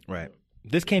game. Right.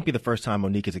 This can't be the first time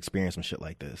Monique has experienced some shit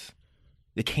like this.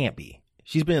 It can't be.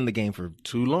 She's been in the game for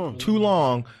too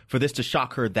long for this to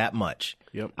shock her that much.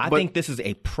 Yep. I think this is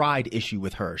a pride issue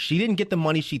with her. She didn't get the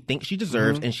money she thinks she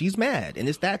deserves, and she's mad, and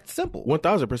it's that simple.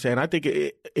 1,000%. I think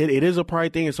it is a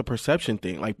pride thing. It's a perception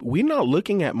thing. Like, we're not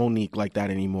looking at Monique like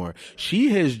that anymore. She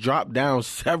has dropped down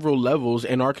several levels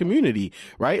in our community,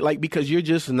 right? Like, because you're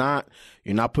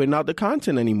not putting out the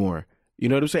content anymore. You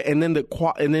know what I'm saying? And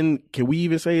then can we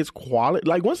even say it's quality?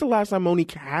 Like, when's the last time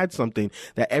Monique had something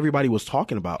that everybody was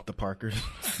talking about? The Parkers.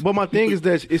 But my thing is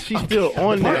that is she still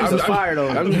on there? Parkers is fire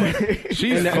though.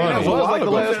 She's That funny. was like the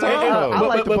last time. I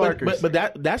like the Parkers. But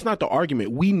that's not the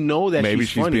argument. We know that Maybe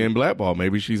she's funny. being blackballed.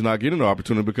 Maybe she's not getting the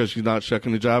opportunity because she's not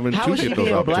shucking and jiving How to is she get those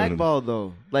being opportunities. blackballed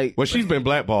though? Like, Well, she's been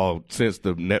blackballed since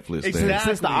the Netflix thing.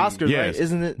 since the Oscars, Yes, right?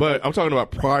 Isn't it? But I'm talking about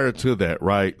prior to that,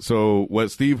 right? So what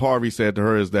Steve Harvey said to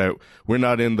her is that we're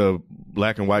not in the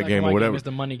black and white game or whatever. It's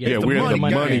the money game. Yeah, It's we're in the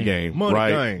money money game. game, Money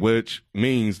right? game. Which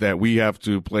means that we have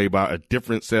to play by a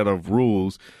different set of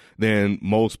rules than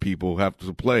most people have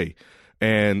to play.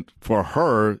 And for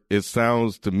her, it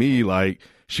sounds to me like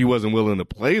she wasn't willing to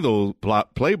play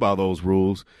by those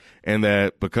rules, and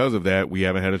that because of that, we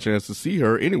haven't had a chance to see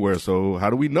her anywhere. So how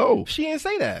do we know? She didn't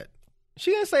say that.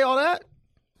 She didn't say all that.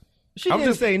 She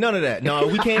didn't say none of that. No,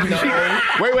 we can't. No.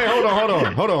 Wait,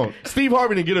 hold on. Steve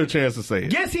Harvey didn't get her a chance to say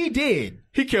it. Yes, he did.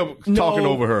 He kept talking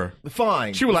over her.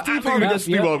 Fine. She was like, Steve I think Harvey that's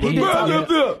Steve Harvey.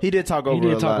 He did talk over. He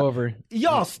did a talk lot. over.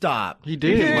 Y'all stop. He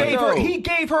did. He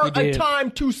gave her a did. time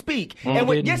to speak. No, and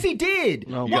he didn't. yes, he did.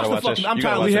 You Watch gotta the watch fucking. that- I'm you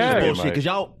tired gotta of watch listening to that this video, bullshit Mike. because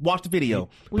y'all watch the video.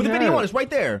 Put the have. video on. It's right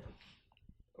there.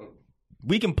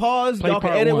 We can pause. Play Y'all can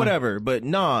part edit one. whatever. But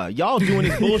nah, y'all doing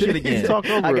this bullshit again. He talked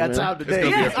over I her, got man. time today.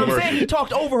 Yes, I'm saying he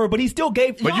talked over her, but he still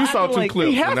gave. But you saw two clips.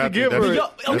 He has and to that- give that's- her-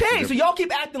 that's Okay, the so y'all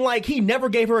keep acting like he never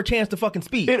gave her a chance to fucking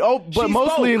speak. But She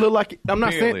mostly it spoke. looked like I'm not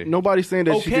Barely. saying nobody's saying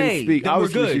that she didn't Okay, speak. then we're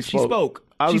Obviously good. she spoke.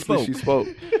 Obviously she spoke.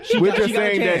 We're got- just she got a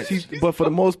saying that chance. but for the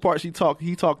most part he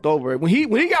talked over it. When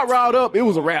he got riled up, it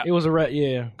was a rap. It was a rat.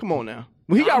 Yeah. Come on now.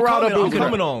 When he got riled up, it I'm was a rap.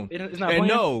 coming on. It's not And playing?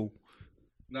 no,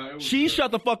 she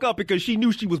shut the fuck up because she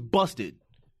knew she was busted.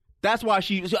 That's why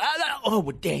she. Oh,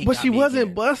 well, dang. But got she me wasn't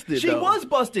again. busted, She though. was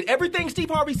busted. Everything Steve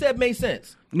Harvey said made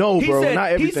sense. No, he bro, said,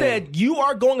 not everything. He said you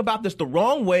are going about this the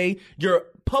wrong way. You're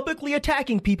publicly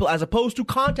attacking people as opposed to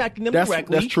contacting them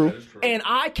directly. That's true. And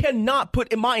I cannot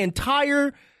put my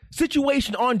entire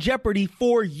situation on jeopardy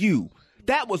for you.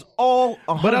 That was all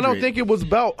 100. But I don't think it was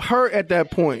about her at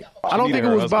that point. I don't think it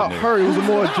was about her. It was a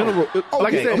more general.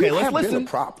 Like I said, okay, let's listen.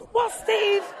 Well,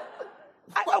 Steve,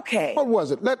 okay. What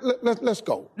was it? Let's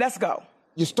go. Let's go.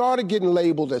 You started getting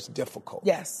labeled as difficult.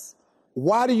 Yes.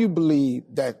 Why do you believe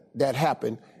that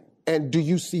happened? And do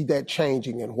you see that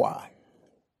changing, and why?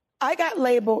 I got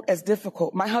labeled as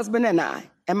difficult. My husband and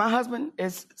my husband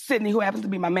is Sydney, who happens to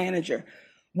be my manager.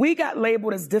 We got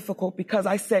labeled as difficult because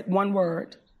I said one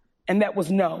word, and that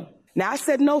was no. Now, I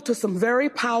said no to some very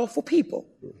powerful people.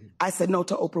 I said no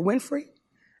to Oprah Winfrey.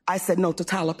 I said no to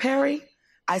Tyler Perry.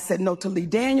 I said no to Lee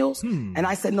Daniels. And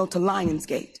I said no to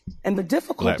Lionsgate. And the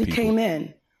difficulty came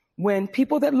in when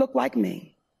people that look like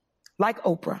me, like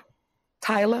Oprah,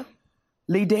 Tyler,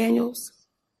 Lee Daniels,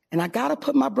 and I got to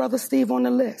put my brother Steve on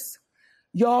the list.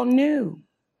 Y'all knew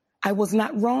I was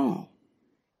not wrong.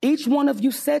 Each one of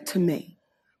you said to me,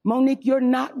 Monique, you're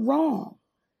not wrong.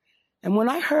 And when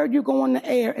I heard you go on the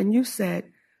air and you said,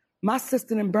 my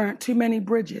sister done burnt too many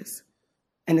bridges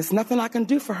and there's nothing I can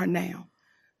do for her now.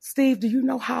 Steve, do you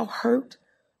know how hurt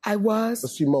I was? But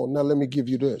Simone, now let me give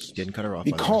you this. Didn't cut her off.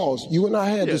 Because you and I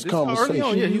had this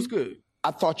conversation. Yeah, he's good. I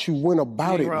thought you went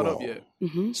about it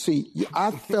wrong. See,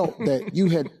 I felt that you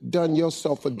had done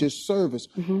yourself a disservice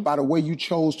by the way you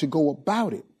chose to go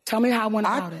about it. Tell me how I went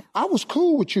about it. I was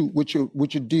cool with you with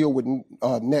your deal with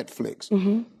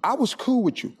Netflix. I was cool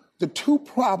with you. The two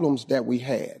problems that we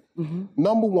had,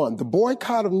 number one, the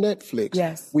boycott of Netflix.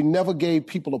 Yes. We never gave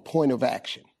people a point of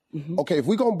action. Okay, if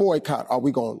we're going to boycott, are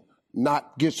we going to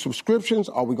not get subscriptions?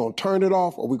 Are we going to turn it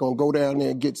off? Or are we going to go down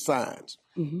there and get signs?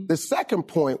 The second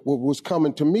point, what was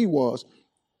coming to me was,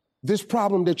 this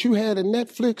problem that you had in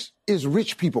Netflix is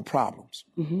rich people problems.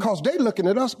 Because they looking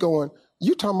at us going,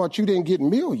 you talking about you didn't get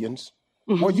millions,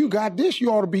 or you got this,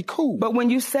 you ought to be cool. But when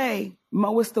you say,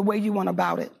 Mo, it's the way you went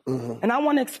about it. And I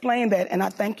want to explain that, and I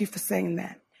thank you for saying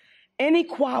that.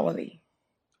 Inequality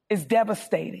is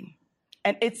devastating,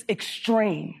 and it's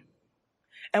extreme.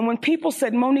 And when people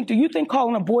said, Monique, do you think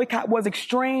calling a boycott was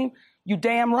extreme? You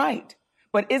damn right.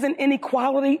 But isn't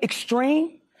inequality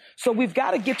extreme? So we've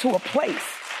got to get to a place.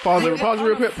 Pause it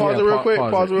real quick.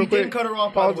 You didn't cut her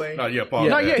off, by the way. Not yet, pause.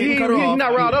 Not yet. He's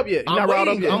not riled up yet. I'm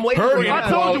waiting for I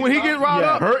told you when he gets riled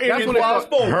up,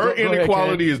 her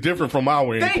inequality is different from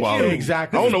our inequality.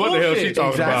 Exactly. I don't know what the hell she's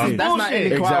talking about. That's not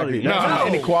inequality. That's not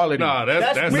inequality. Nah,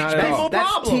 that's rich not people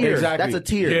That's problem. tier. Exactly. That's a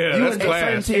tier. Yeah, You that's in a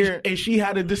class. certain tier. And she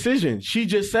had a decision. She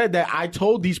just said that I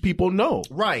told these people no.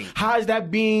 Right. How is that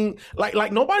being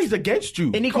like nobody's against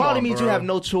you? Inequality means you have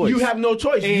no choice. You have no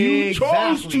choice. You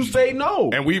chose to say no.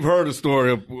 And we've heard a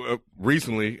story of,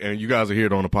 recently, and you guys are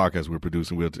here on the podcast we're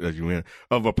producing, we'll let you in,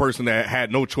 of a person that had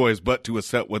no choice but to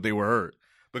accept what they were heard.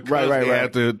 Because they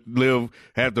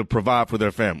had to provide for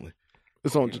their family.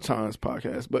 It's on the Times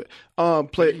podcast, but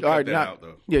play. All right, out,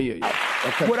 though. Yeah.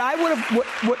 Okay. What I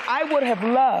would have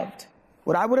loved,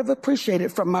 what I would have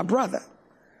appreciated from my brother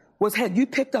was had you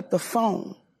picked up the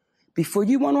phone before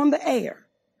you went on the air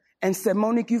and said,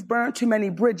 Monique, you've burned too many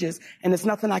bridges and there's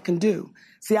nothing I can do.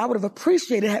 See, I would have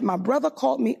appreciated had my brother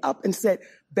called me up and said,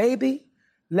 baby,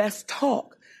 let's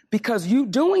talk. Because you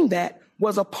doing that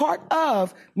was a part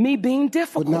of me being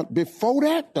difficult. But not before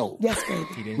that, though. Yes,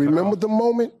 baby. Remember the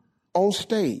moment on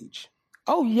stage?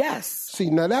 Oh, yes.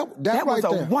 See, now that right was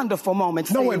a wonderful moment,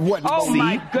 Steve. No, it wasn't. Oh,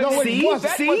 my goodness. No, it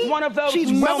wasn't. That was one of those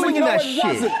She's moments reveling in that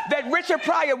shit. that Richard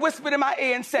Pryor whispered in my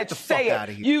ear and said, say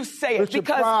it. You say it. Richard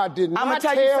because Pryor did I'm not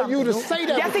tell tell you you to say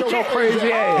that. Yes, he with did. your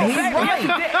crazy ass. He's right.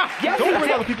 Yes, Don't he bring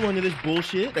did. other people into this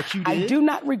bullshit that you did. I do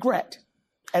not regret,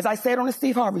 as I said on the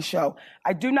Steve Harvey show,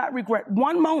 I do not regret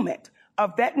one moment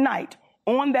of that night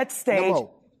on that stage.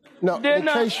 No, in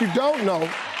case you don't know,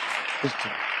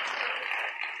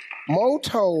 Mo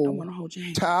told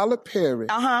Tyler Perry,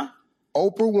 Oprah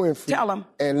Winfrey,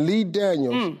 and Lee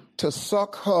Daniels to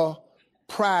suck her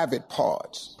private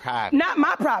parts. Not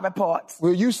my private parts.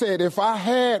 Well, you said if I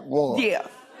had one,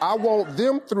 I want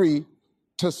them three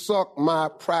to suck my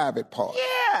private parts.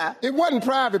 Yeah. It wasn't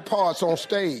private parts on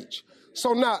stage.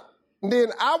 So now, then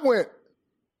I went,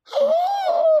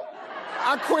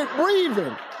 I quit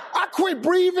breathing. I quit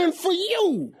breathing for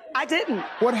you. I didn't.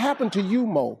 What happened to you,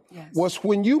 Mo, was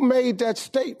when you made that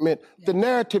statement, the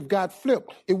narrative got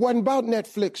flipped. It wasn't about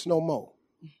Netflix no more.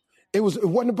 It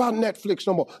wasn't about Netflix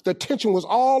no more. The attention was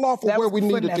all off of where we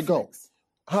needed to go.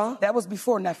 Huh? That was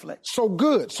before Netflix. So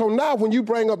good. So now when you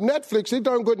bring up Netflix, it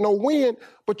doesn't get no win,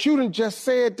 but you done just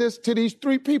said this to these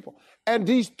three people. And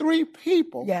these three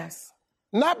people,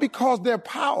 not because they're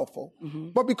powerful,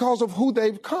 but because of who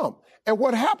they've come. And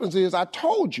what happens is, I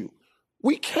told you,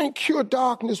 we can't cure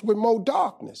darkness with more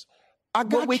darkness.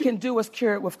 What we can do is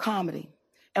cure it with comedy.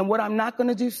 And what I'm not going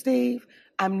to do, Steve,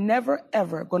 I'm never,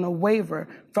 ever going to waver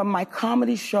from my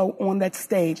comedy show on that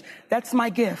stage. That's my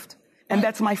gift, and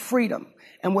that's my freedom.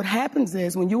 And what happens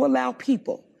is when you allow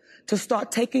people to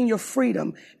start taking your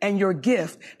freedom and your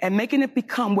gift and making it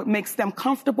become what makes them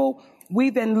comfortable, we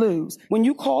then lose. When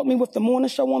you called me with the morning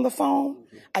show on the phone,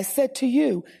 I said to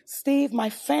you, Steve, my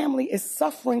family is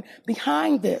suffering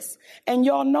behind this. And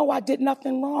y'all know I did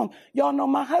nothing wrong. Y'all know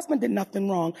my husband did nothing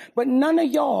wrong. But none of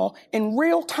y'all in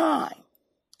real time,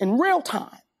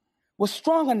 was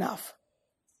strong enough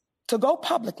to go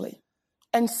publicly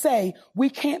and say, we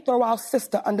can't throw our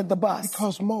sister under the bus.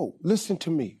 Because, Mo, listen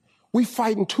to me. We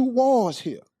fighting 2 wars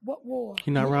here. What war?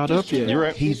 He's not riled up yet. You're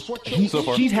right.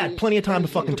 She's had plenty of time to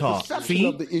fucking talk. See?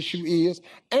 Of the issue is,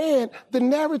 and the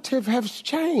narrative has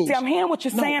changed. See, I'm hearing what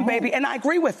you're saying, baby, and I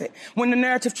agree with it when the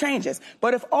narrative changes.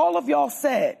 But if all of y'all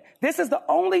said, this is the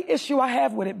only issue I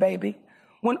have with it, baby,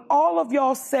 when all of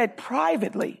y'all said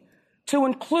privately, to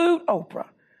include Oprah,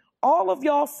 all of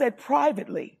y'all said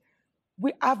privately,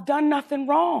 I've done nothing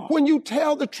wrong. When you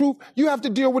tell the truth, you have to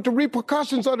deal with the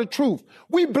repercussions of the truth.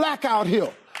 We black out here.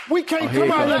 We can't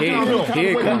come out here. When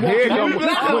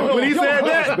he said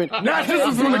that, now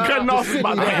this is really cutting off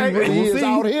my He is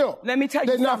out here. Let me tell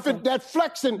you something. That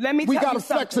flexing, we got to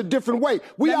flex a different way.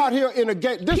 We out here in a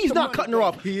game. He's not cutting her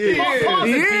off. He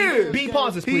is. B,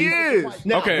 pauses, please. He is.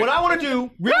 Now, Okay. what I want to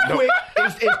do real quick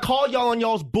is call y'all on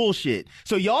y'all's bullshit.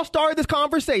 So y'all started this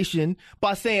conversation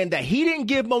by saying that he didn't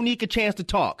give Monique a chance to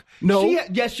talk. No.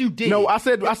 Yes, you did. No, I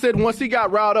said once he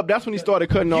got riled up, that's when he started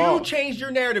cutting off. You changed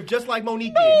your narrative just like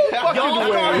Monique did.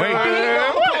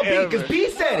 Because B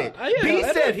said it. B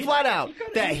said flat out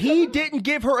that he didn't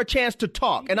give her a chance to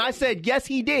talk. And I said, yes,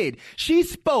 he did. She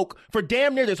spoke for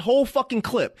damn near this whole fucking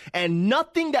clip. And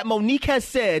nothing that Monique has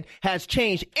said has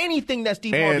changed anything that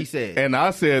Steve Harvey said. And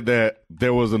I said that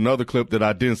there was another clip that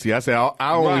I didn't see. I said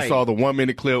I only saw the 1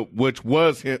 minute clip, which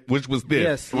was this.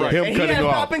 Yes. Him and cutting he has her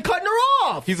not off. been cutting her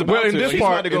off. He's about in to. this He's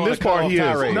part, about to go in on this a part, he is.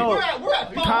 tirade. No. We're at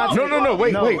No,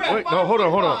 wait. No, hold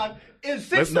on. It's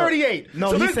 6:38. No,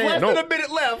 so he there's said- less than a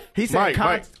minute left. He said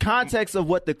Mike. context of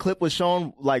what the clip was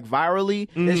shown like virally.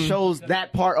 It shows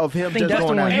that part of him just that's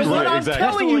going the out. one And you what said. I'm Exactly.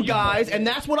 telling you guys, and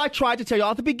that's what I tried to tell y'all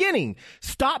at the beginning.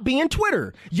 Stop being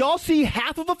Twitter. Y'all see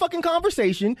half of a fucking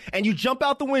conversation and you jump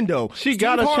out the window. She Steve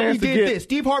got a Harvey chance to did get- this.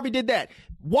 Steve Harvey did that.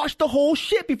 Watch the whole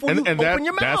shit before you open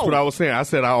your mouth. That's what I was saying. I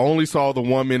said I only saw the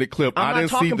 1 minute clip. I'm I not didn't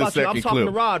talking see the about you. I'm second talking clip.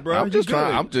 to Rod, bro. I'm just You're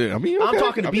trying. good. I'm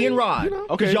talking to B and Rod.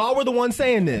 Because y'all were the ones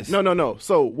saying this. No.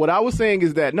 So what I was saying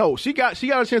is that no, she got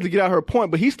a chance to get out her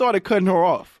point, but he started cutting her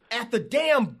off. At the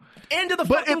damn end of the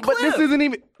But fucking clip. this isn't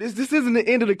even this isn't the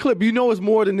end of the clip. You know it's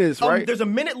more than this, right? There's a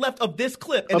minute left of this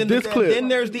clip, and Of this clip. then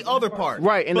there's the other part.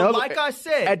 Right, and but the other, like I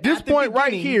said, at this the point right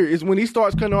beginning- here is when he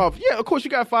starts cutting her off. Yeah, of course you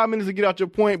got 5 minutes to get out your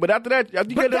point, but after that,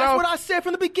 after you But get it that's out, what I said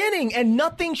from the beginning, and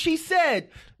nothing she said.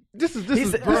 this is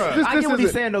I get what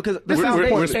he's saying though, because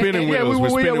We're spinning wheels. We're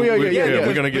spinning wheels. yeah.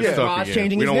 We're gonna get stuck Rod's again.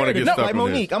 changing We his don't want to narrative. get stuck like in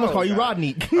Monique. this. I'm gonna call you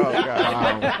Rodney.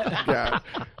 Oh God.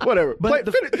 Whatever. But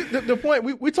The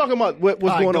point we talking about what's All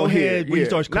right, going go on ahead here. when you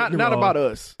start cutting not her about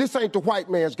off. us. This ain't the white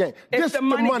man's game. It's This the is the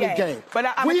money money game. game. But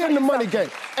I'm We gonna in the tell you money game.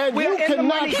 something. And We're you in the cannot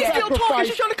money game. He's still talking. sacrifice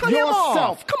She's trying to cut him yourself.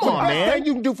 off. Come on, The best man. thing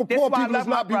you can do for This poor is why I people love is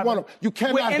my not be brother. one of them. You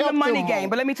cannot We're in help the money them game, all.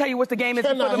 but let me tell you what the game is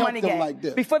Cannot before the help money them game. like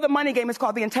this. Before the money game, it's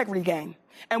called the integrity game,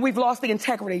 and we've lost the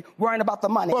integrity worrying about the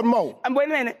money. But Mo, and wait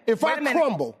a minute. if wait I a minute.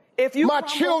 crumble, if you my crumble,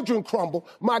 children crumble,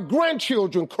 my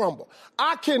grandchildren crumble.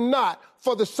 I cannot,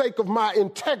 for the sake of my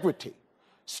integrity,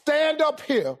 stand up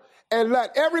here and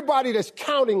let everybody that's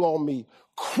counting on me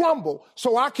crumble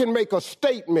so I can make a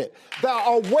statement. There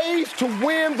are ways to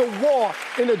win the war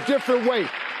in a different way.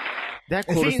 That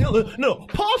And quote see, no,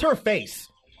 pause her face.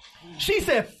 She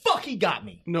said, "Fuck, he got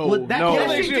me." No, Well, that- no.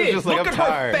 Yes, she did. just like, Look I'm at her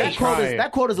tired. face.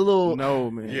 that quote is a little. No,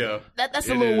 man. Yeah. That's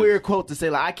a It little is. weird quote to say.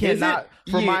 Like I cannot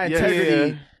for my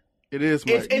integrity. It is.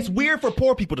 Mike. It's weird for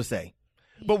poor people to say.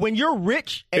 But when you're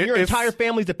rich and your It's- entire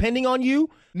family's depending on you,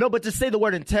 No, but to say the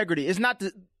word integrity, it's not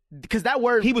because that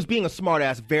word. he was being a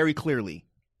smartass very clearly.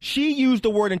 She used the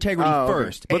word integrity okay.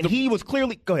 first, and he was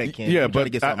clearly. Go ahead, Ken. Yeah, I'm trying to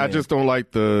but get something I in. just don't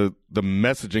like the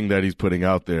messaging that he's putting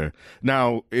out there.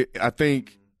 Now, I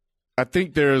think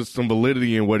there's some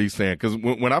validity in what he's saying because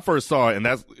when I first saw it, and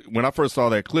that's when I first saw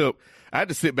that clip, I had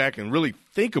to sit back and really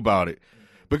think about it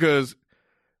because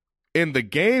in the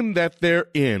game that they're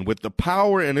in, with the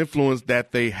power and influence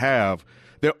that they have,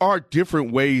 there are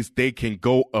different ways they can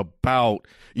go about,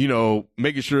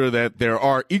 making sure that there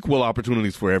are equal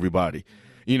opportunities for everybody,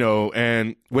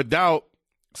 and without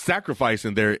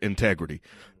sacrificing their integrity.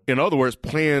 In other words,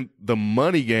 playing the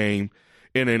money game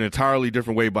in an entirely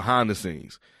different way behind the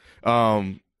scenes.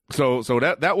 So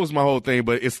that was my whole thing,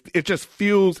 but it just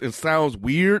feels and sounds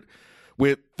weird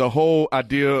with the whole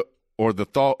idea or the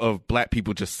thought of black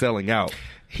people just selling out.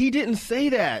 He didn't say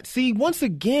that. See, once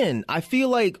again, I feel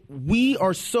like we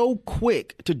are so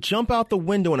quick to jump out the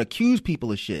window and accuse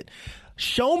people of shit.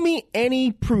 Show me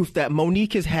any proof that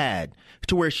Monique has had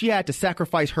to where she had to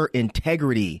sacrifice her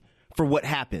integrity for what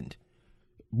happened.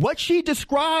 What she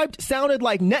described sounded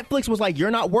like Netflix was like,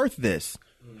 you're not worth this.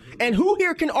 And who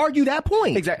here can argue that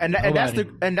point? Exactly,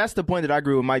 and that's the point that I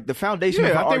agree with, Mike. The foundation.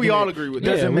 Yeah, of the I think we argument all agree with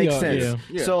that. Doesn't make sense.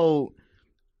 Yeah.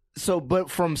 So, but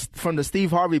from the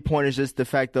Steve Harvey point is just the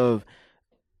fact of,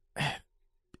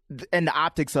 and the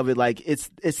optics of it, like it's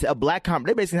a black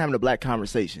they're basically having a black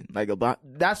conversation, like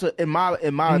in my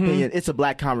opinion, it's a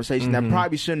black conversation that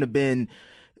probably shouldn't have been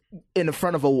in the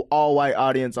front of an all white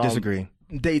audience on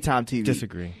daytime TV.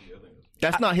 Disagree.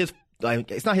 That's not his.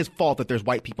 Like, it's not his fault that there's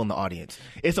white people in the audience.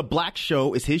 It's a black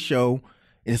show. It's his show.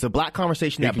 It's a black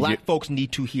conversation that black folks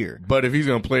need to hear. But if he's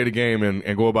going to play the game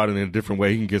and go about it in a different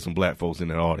way, he can get some black folks in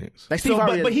the audience. Like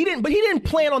but he didn't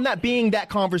plan on that being that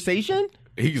conversation.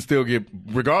 He can still get,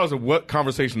 regardless of what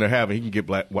conversation they're having, he can get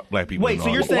black people. Wait, in the so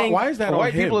you're audience. saying why is that on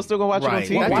white him? people are still gonna watch it on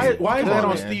TV? Why is that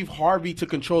on Steve Harvey to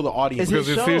control the audience? Because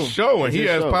it's his show and he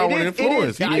has power and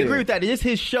influence. I agree with that. It is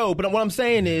his show, but what I'm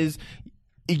saying is,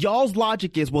 y'all's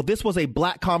logic is, well, this was a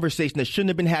black conversation that shouldn't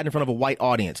have been had in front of a white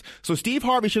audience. So Steve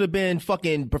Harvey should have been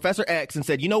fucking Professor X and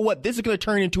said, you know what, this is going to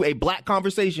turn into a black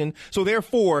conversation, so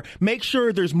therefore make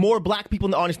sure there's more black people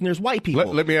in the audience than there's white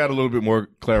people. Let me add a little bit more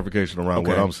clarification around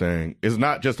what I'm saying. It's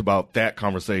not just about that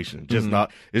conversation.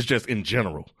 It's just in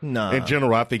general. Nah. In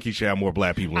general, I think he should have more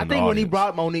black people in the audience. I think when he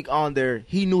brought Monique on there,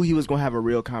 he knew he was going to have a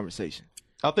real conversation.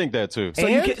 I think that too.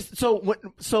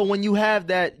 So when you have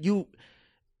that,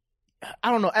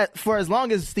 I don't know. For as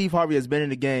long as Steve Harvey has been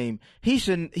in the game,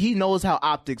 he knows how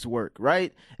optics work,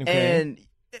 right? Okay. And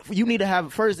you need to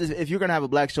have first, if you're gonna have a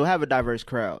black show, have a diverse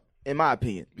crowd. In my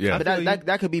opinion, yeah. But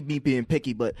that could be me being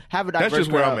picky, but have a diverse crowd. That's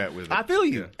just where I'm at with it. I feel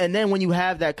you. Yeah. And then when you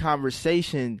have that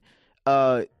conversation,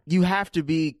 you have to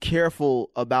be careful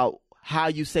about how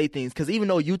you say things, because even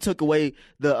though you took away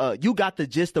you got the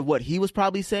gist of what he was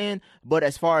probably saying, but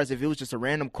as far as if it was just a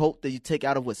random quote that you take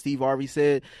out of what Steve Harvey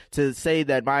said to say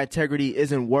that my integrity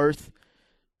isn't worth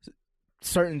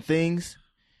certain things,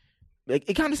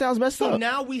 it kind of sounds messed up. So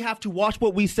now we have to watch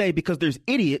what we say because there's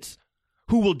idiots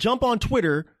who will jump on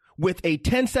Twitter with a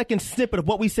 10-second snippet of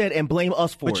what we said and blame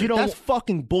us for it. That's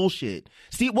fucking bullshit.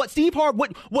 See, what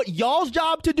y'all's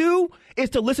job to do is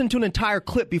to listen to an entire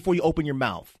clip before you open your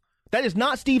mouth. That is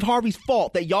not Steve Harvey's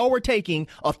fault that y'all were taking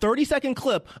a 30-second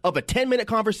clip of a 10-minute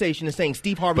conversation and saying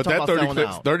Steve Harvey talking about selling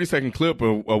out. 30-second clip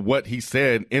of what he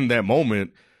said in that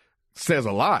moment says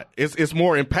a lot. It's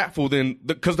more impactful than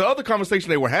because the other conversation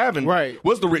they were having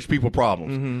was the rich people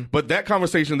problems. Mm-hmm. But that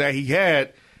conversation that he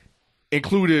had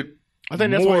included I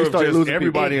think that's why he started losing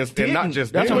everybody and not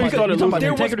just that's when he started losing.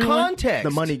 There was context.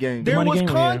 The money game. There was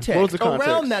context. What was the context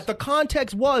around that. The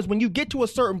context was when you get to a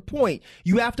certain point,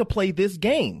 you have to play this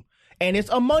game. And it's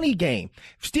a money game.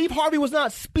 Steve Harvey was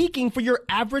not speaking for your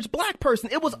average black person.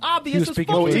 It was obvious as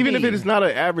fuck. Even if it is not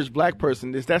an average black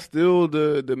person, is that still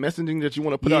the messaging that you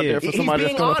want to put out there for somebody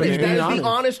that's coming up? That is the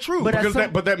honest truth. But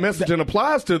that messaging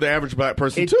applies to the average black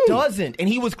person too. It doesn't, and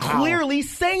he was clearly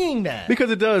saying that. Because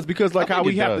it does. Because like how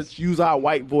we have to use our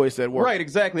white voice at work. Right.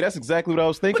 Exactly. That's exactly what I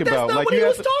was thinking about. That's not what he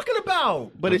was talking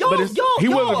about. But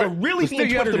y'all are really being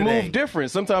you have to today. move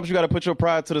different. Sometimes you got to put your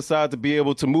pride to the side to be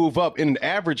able to move up in an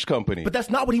average company. But that's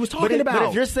not what he was talking about. But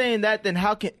if you're saying that, then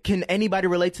how can anybody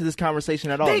relate to this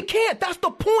conversation at all? They can't. That's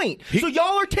the point. So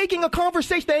y'all are taking a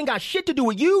conversation that ain't got shit to do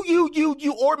with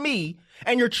you, or me,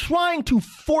 and you're trying to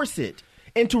force it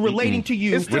into relating to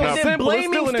you, and then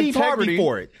blaming Steve Harvey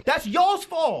for it. That's y'all's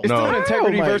fault. It's still an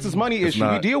integrity versus money issue.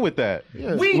 We deal with that.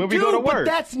 Yeah. We go to work. But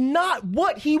that's not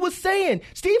what he was saying.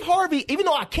 Steve Harvey, even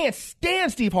though I can't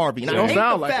stand Steve Harvey, and I hate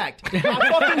the fact, I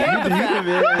fucking hate the fact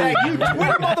that you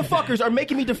Twitter motherfuckers are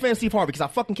making me defend Steve Harvey because I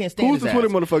fucking can't stand his ass. Who's the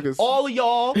Twitter motherfuckers? All of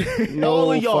y'all. No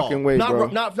all of y'all. fucking way, bro.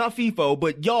 Not FIFO,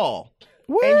 but y'all.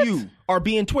 What? And you are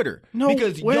being Twitter. No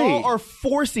because way. y'all are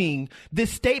forcing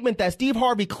this statement that Steve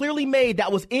Harvey clearly made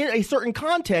that was in a certain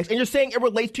context, and you're saying it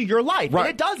relates to your life. Right. And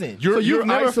it doesn't. You've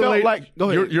never felt like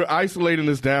go ahead. You're isolating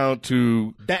this down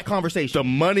to that conversation. The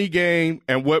money game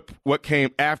and what came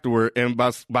afterward, and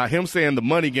by him saying the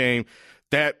money game,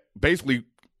 that basically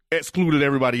excluded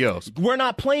everybody else. We're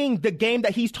not playing the game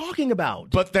that he's talking about.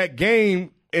 But that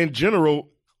game in general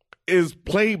is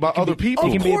played by other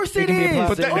people. Of course it is.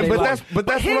 But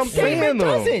that's what I'm saying,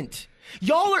 though. Doesn't.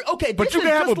 Y'all are okay. But you can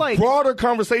have a broader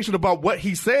conversation about what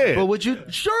he said. But would you?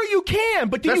 Sure, you can.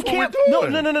 But then That's you can't. what we're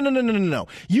doing. No.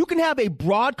 You can have a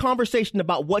broad conversation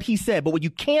about what he said, but what you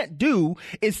can't do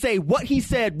is say what he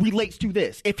said relates to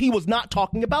this. If he was not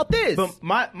talking about this, But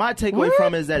my takeaway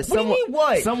from it is that what do you mean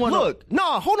what? Someone Look,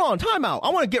 hold on, time out. I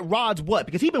want to get Rod's what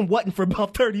because he's been whatting for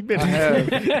about 30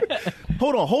 minutes.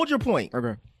 Hold your point.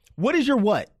 Okay. What is your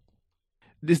what?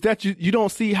 Is that you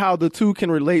don't see how the two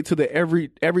can relate to the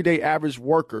everyday average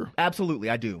worker? Absolutely,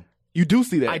 I do. You do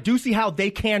see that. I do see how they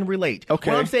can relate.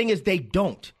 Okay. What I'm saying is they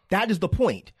don't. That is the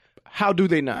point. How do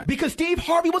they not? Because Steve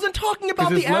Harvey wasn't talking about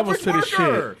the it's levels average to the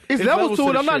worker. shit. It's levels to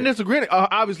it. I'm not disagreeing.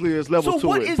 Obviously, there's levels to it. So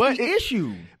what is but the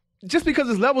issue? Just because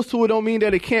it's levels to it don't mean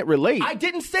that it can't relate. I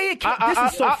didn't say it can't.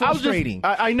 This is so frustrating.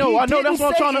 I know. That's what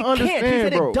I'm trying to understand, he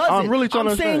said bro. It doesn't. I'm really trying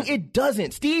to understand. I'm saying it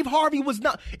doesn't. Steve Harvey was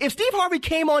not. If Steve Harvey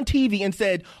came on TV and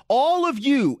said, all of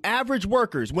you average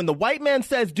workers, when the white man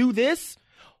says do this,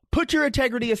 put your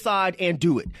integrity aside and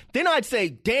do it. Then I'd say,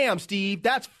 damn, Steve,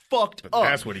 that's fucked up.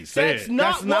 That's what he said.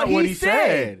 That's not what he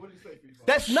said.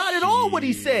 That's not at all what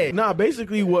he said. Nah,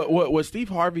 basically what Steve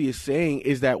Harvey is saying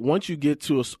is that once you get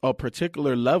to a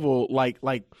particular level, like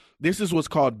this is what's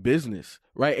called business,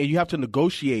 right? And you have to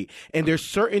negotiate. And there's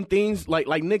certain things,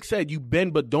 like Nick said, you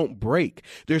bend but don't break.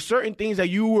 There's certain things that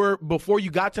you were, before you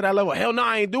got to that level, hell no,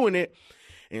 I ain't doing it.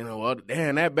 You know, well,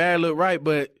 damn, that bad look right,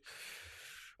 but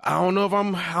I don't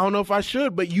know if I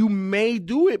should, but you may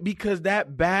do it because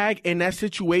that bag and that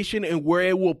situation and where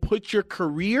it will put your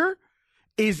career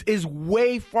is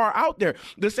way far out there.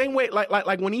 The same way,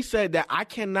 like when he said that I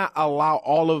cannot allow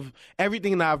all of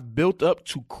everything that I've built up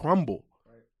to crumble.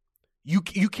 You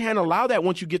can't allow that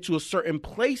once you get to a certain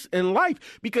place in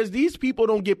life because these people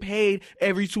don't get paid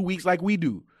every 2 weeks like we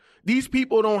do. These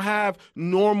people don't have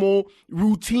normal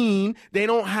routine. They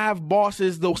don't have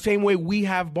bosses the same way we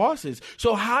have bosses.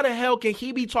 So how the hell can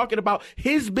he be talking about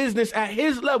his business at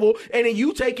his level and then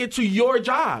you take it to your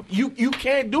job? You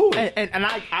can't do it. And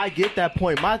I get that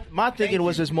point. My thinking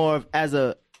was just more of as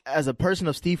a person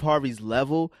of Steve Harvey's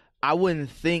level, I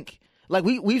wouldn't think. Like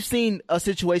we've seen a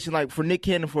situation like for Nick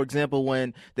Cannon, for example,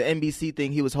 when the NBC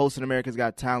thing, he was hosting America's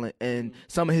Got Talent, and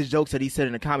some of his jokes that he said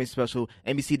in a comedy special,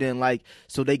 NBC didn't like,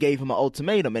 so they gave him an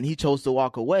ultimatum, and he chose to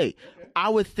walk away. I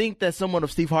would think that someone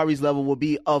of Steve Harvey's level would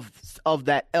be of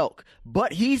that ilk,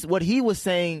 but what he was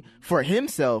saying for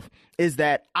himself is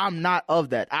that I'm not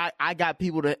of that. I got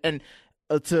people to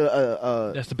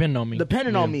that's depending on me.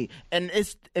 On me, and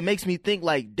it makes me think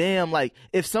like, damn, like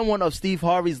if someone of Steve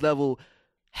Harvey's level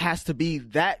has to be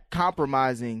that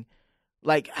compromising,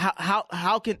 like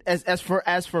how can as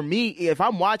for me, if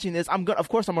I'm watching this, of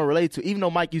course I'm gonna relate to, even though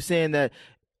Mike, you saying that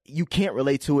you can't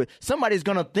relate to it, somebody's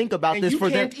gonna think about and this you for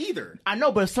them. Can't either. I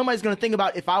know, but somebody's gonna think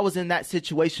about, if I was in that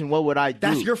situation, what would I do?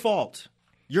 That's your fault.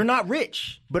 You're not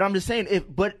rich. But I'm just saying, if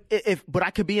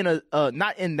I could be in a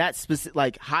not in that specific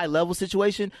like high level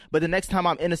situation, but the next time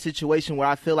I'm in a situation where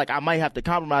I feel like I might have to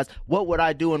compromise, what would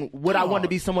I do, and would I want to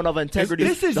be someone of integrity?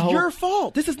 This is your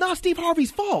fault. This is not Steve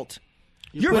Harvey's fault.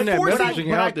 You're putting that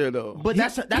messaging out there, though. But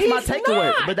that's my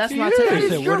takeaway. But that's my takeaway. That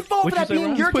is your fault for that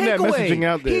being your takeaway. That messaging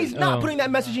out there. He's not putting that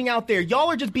messaging out there.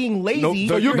 Y'all are just being lazy.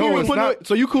 So you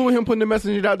cool with him putting the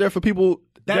messaging out there for people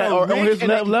that are on his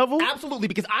level? Absolutely,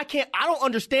 because I don't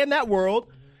understand that world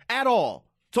at all.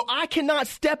 So I cannot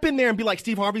step in there and be like,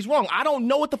 Steve Harvey's wrong. I don't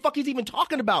know what the fuck he's even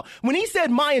talking about. When he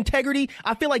said my integrity,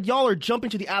 I feel like y'all are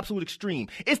jumping to the absolute extreme.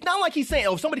 It's not like he's saying,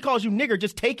 if somebody calls you nigger,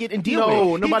 just take it and deal with it.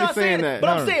 No, nobody's saying that. But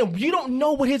I'm saying, you don't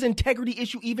know what his integrity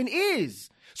issue even is.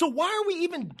 So why are we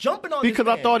even jumping on this? Because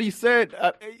I thought he said,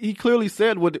 he clearly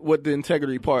said what the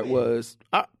integrity part was.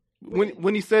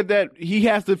 When he said that he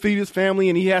has to feed his family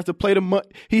and he has to play the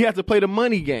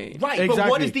money game. Right, exactly. But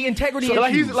what is the integrity issue? Was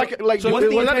that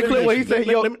the clip where he said,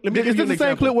 is this the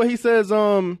same clip where he says,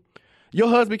 your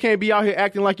husband can't be out here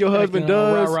acting like your husband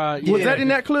does? Was that in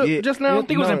that clip just now? I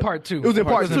think it was in part 2. It was in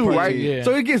part 2, right? Yeah.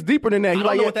 So it gets deeper than that. I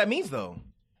don't know what that means, though.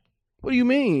 What do you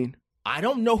mean? I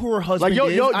don't know who her husband is.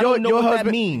 I don't know what that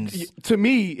means. To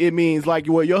me, it means like,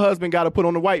 well, your husband got to put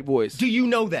on the white voice. Do you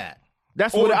know that?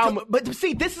 That's what but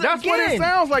see, this is that's again, what it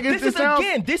sounds like.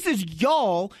 This is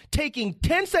y'all taking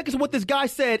 10 seconds of what this guy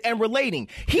said and relaling.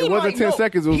 It wasn't 10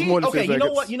 seconds. It was more than 10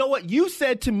 seconds. You know what? You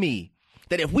said to me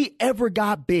that if we ever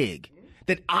got big,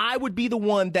 that I would be the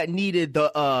one that needed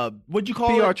the what'd you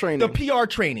call PR it? training. The PR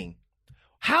training.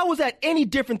 How is that any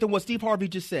different than what Steve Harvey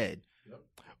just said?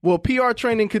 Well, PR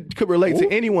training could relate to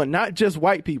anyone, not just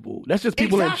white people. That's just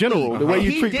people in general. The way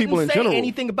you treat people in general. He didn't say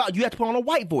anything about you have to put on a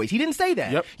white voice. He didn't say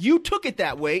that. Yep. You took it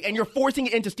that way, and you're forcing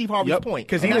it into Steve Harvey's point.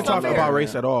 Because he didn't talk about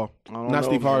race at all. Not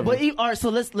Steve Harvey. But all right, so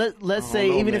let's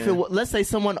say let's say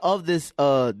someone of this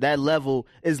that level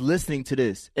is listening to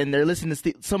this, and they're listening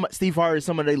to Steve Harvey,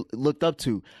 someone they looked up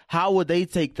to. How would they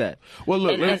take that? Well,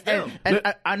 look,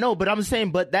 I know, but I'm saying,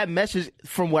 but that message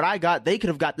from what I got, they could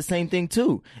have got the same thing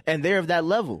too, and they're of that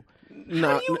level.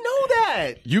 How do you know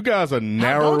that? You guys are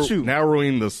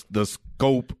narrowing the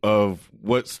scope of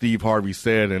what Steve Harvey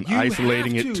said and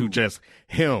isolating it to just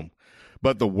him.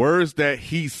 But the words that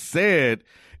he said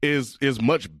is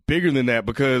much bigger than that,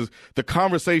 because the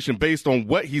conversation based on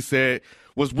what he said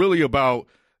was really about,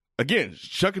 again,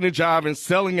 shucking and jiving,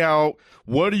 selling out.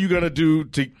 What are you going to do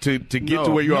to get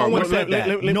to where you are? No one said that.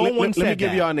 Let me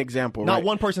give you an example. Not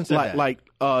one person said that. Like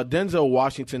Denzel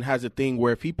Washington has a thing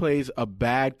where if he plays a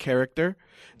bad character,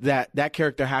 that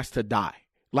character has to die.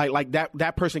 Like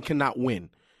that person cannot win.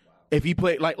 If he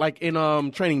played like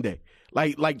in Training Day.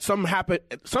 Like something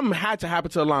had to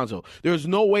happen to Alonzo. There's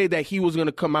no way that he was going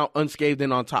to come out unscathed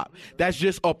and on top. That's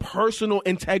just a personal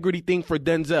integrity thing for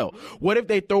Denzel. What if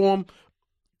they throw him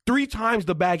 3 times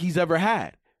the bag he's ever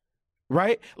had?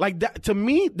 Right? Like that, to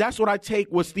me, that's what I take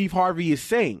what Steve Harvey is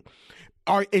saying.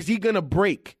 Is he going to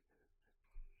break?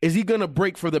 Is he going to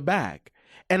break for the bag?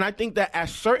 And I think that at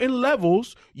certain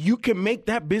levels, you can make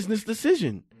that business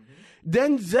decision. Mm-hmm.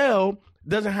 Denzel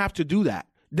doesn't have to do that.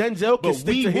 Denzel can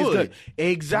stick to his good.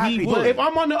 Exactly. But if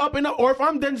I'm on the up and up, or if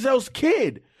I'm Denzel's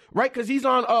kid, right? Because he's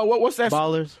on what's that?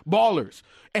 Ballers.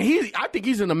 And I think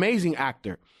he's an amazing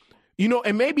actor. You know,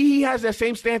 and maybe he has that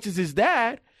same stance as his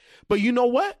dad. But you know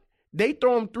what? They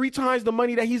throw him 3 times the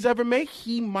money that he's ever made,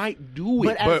 he might do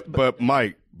it. But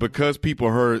Mike, because people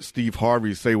heard Steve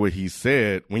Harvey say what he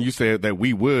said, when you said that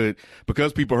we would,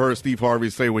 because people heard Steve Harvey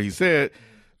say what he said,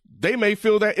 they may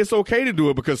feel that it's okay to do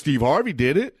it because Steve Harvey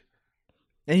did it.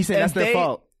 And he said that's their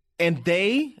fault. And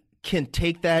they can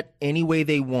take that any way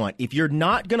they want. If you're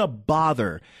not going to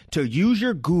bother to use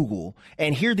your Google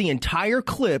and hear the entire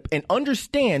clip and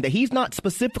understand that he's not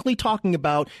specifically talking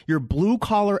about your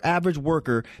blue-collar average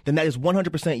worker, then that is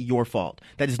 100% your fault.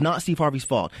 That is not Steve Harvey's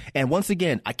fault. And once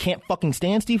again, I can't fucking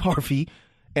stand Steve Harvey,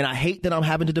 and I hate that I'm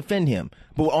having to defend him.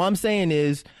 But all I'm saying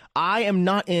is I am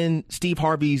not in Steve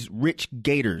Harvey's rich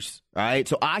gators, all right?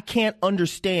 So I can't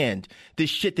understand this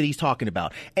shit that he's talking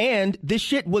about. And this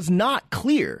shit was not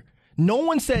clear. No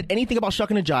one said anything about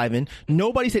shucking and jiving.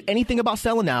 Nobody said anything about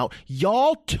selling out.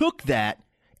 Y'all took that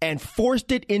and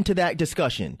forced it into that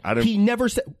discussion. He never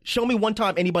said. Show me one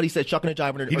time anybody said shucking and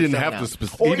jiving. He didn't have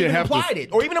to. Or even implied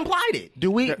it. Or even implied it. Do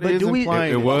we? It was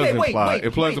implied.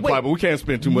 It was implied, but we can't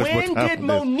spend too much more time. When did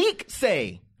Monique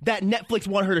say that Netflix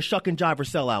wanted her to shuck and jive or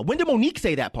sell out? When did Monique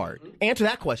say that part? Answer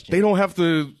that question. They don't have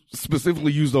to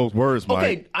specifically use those words, Mike.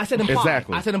 Okay, I said imply.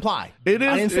 Exactly. I said imply. It is.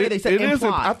 I didn't say they said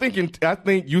imply. I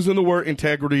think using the word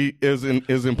integrity is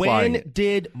implying. When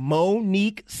did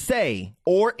Monique say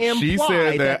or imply she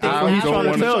said that I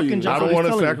don't want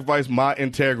to sacrifice my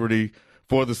integrity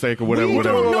for the sake of whatever. We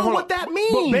don't know what that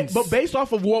means. But based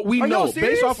off of what we know,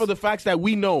 based off of the facts that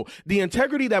we know, the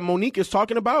integrity that Monique is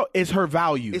talking about is her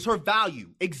value. It's her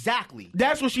value. Exactly.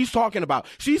 That's what she's talking about.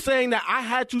 She's saying that I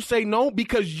had to say no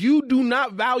because you do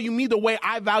not value me the way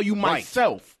I value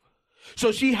myself. Right.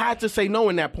 So she had to say no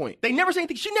in that point. They never said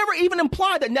anything. She never even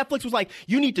implied that Netflix was like,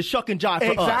 you need to shuck and jive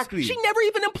for us. She never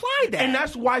even implied that. And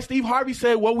that's why Steve Harvey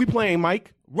said, what we playing,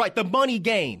 Mike? Right, the money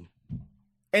game.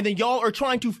 And then y'all are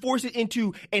trying to force it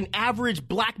into an average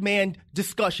black man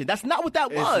discussion. That's not what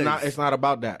that was. It's not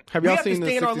about that. Have y'all seen the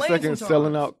 60-second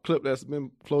selling out clip that's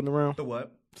been floating around? The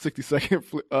what? 60-second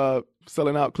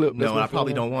selling out clip. No, I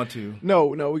probably don't want to. No,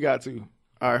 we got to.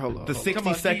 All right, hold on. The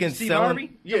 60-second Steve selling?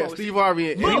 Harvey? Yeah, Steve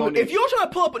Harvey. Look, if you're trying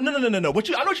to pull up... No. I know what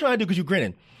you're trying to do because you're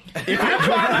grinning. If you're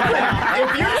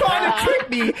trying to trick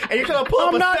me and you're trying to pull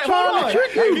up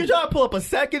if you're trying to pull up a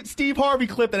second Steve Harvey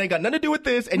clip that ain't got nothing to do with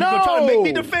this and you're going to try to make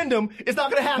me defend him, it's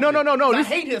not going to happen. No. I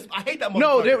hate that motherfucker.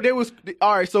 No, there was...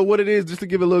 All right, so what it is, just to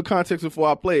give it a little context before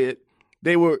I play it,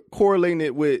 they were correlating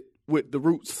it with the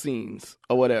Roots scenes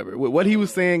or whatever, with what he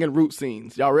was saying in Roots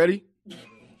scenes. Y'all ready?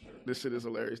 This shit is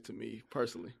hilarious to me,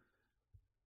 personally.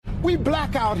 We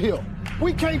black out here.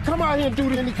 We can't come out here and do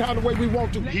it any kind of way we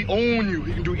want to. He own you.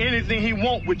 He can do anything he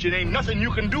want with you. There ain't nothing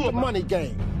you can do about it. The money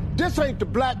game. This ain't the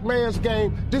black man's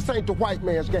game. This ain't the white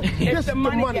man's game. This is the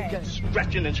money game.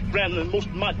 Scratching and scrambling most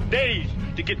of my days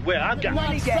to get where I got.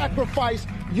 Not sacrifice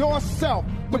yourself.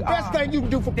 The best thing you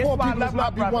can do for poor people is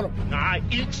not be one of them. Now, I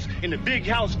eats in the big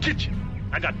house kitchen.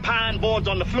 I got pine boards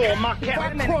on the floor of my If I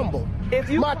cabin. crumble,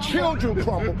 my children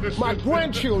crumble, my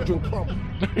grandchildren crumble.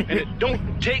 And it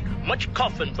don't take much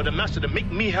coughing for the master to make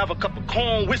me have a cup of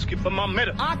corn whiskey for my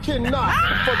medicine. I cannot,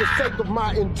 for the sake of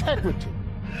my integrity,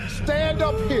 stand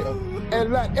up here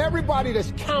and let everybody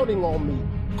that's counting on me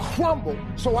crumble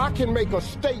so I can make a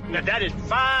statement. Now that is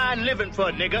fine living for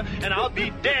a nigga, and I'll be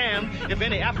damned if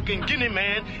any African Guinea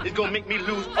man is gonna make me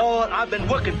lose all I've been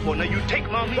working for. Now you take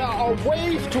my meat. There are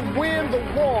ways to win the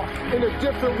war in a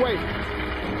different way.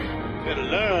 Better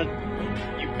learn.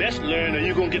 You best learn, or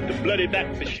you gonna get the bloody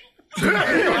back for shit. You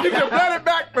can blood it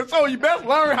back, but so you best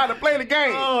learn how to play the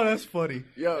game. Oh, that's funny.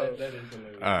 Yo.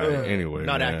 All right. Anyway,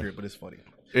 Not man. accurate, but it's funny.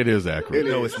 It is accurate.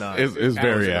 No, it's not. It's No,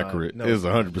 very it's not. accurate. No, It's it's 100%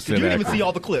 You didn't accurate. even see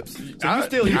all the clips. So I you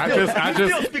still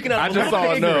speaking out I of just saw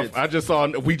enough. ignorance. I just saw.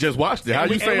 We just watched it. How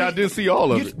you say I didn't see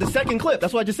all of it? The second clip.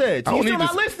 That's what I just said. So I you're don't still need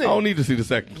not to. listening. I don't need to see the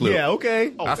second clip. Yeah.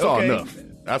 Okay. I saw Okay. enough.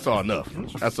 I saw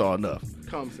enough. I saw enough.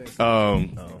 Common sense.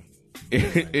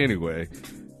 Anyway,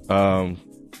 damn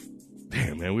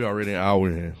man, we already an hour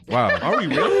in. Wow. Are we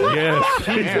really? Yes.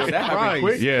 Damn, that happened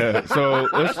quick. Yeah. So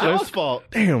let's Y'all's fault.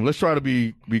 Damn, let's try to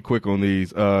be quick on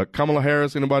these. Kamala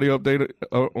Harris, anybody updated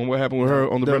on what happened with her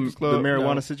on the Breakfast Club? The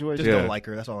marijuana situation. Just Yeah. don't like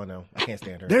her. That's all I know. I can't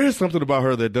stand her. There is something about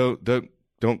her that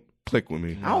don't click with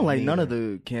me. I don't like none of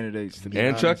the candidates to be And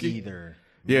honest. Chucky? Either.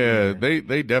 Yeah, they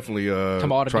definitely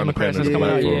Come all the trying to Democrats pander that's to coming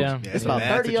black out, folks. yeah. It's about a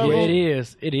bad 30 of Yeah, them. it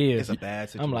is. It is. It's a bad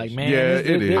situation. I'm like, man, Yeah,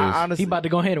 it is. Honestly, he about to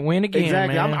go ahead and win again.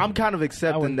 exactly. Man. I'm kind of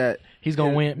accepting that he's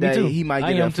gonna win. Me that too. He might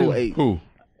I get am that full too. 8. Who?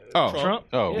 Oh, Trump.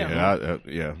 Oh,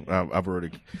 yeah, I've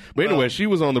already. But anyway, she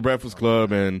was on the Breakfast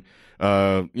Club, and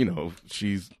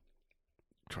she's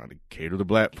trying to cater to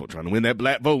black folk, trying to win that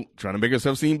black vote, trying to make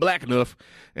herself seem black enough.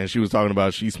 And she was talking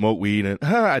about she smoked weed, and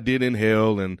I did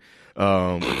inhale, and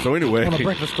so anyway, On the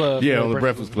Breakfast Club. yeah, on the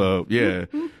Breakfast Club, yeah.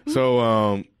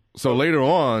 So later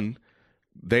on,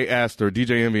 they asked her,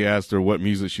 DJ Envy asked her what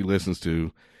music she listens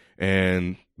to,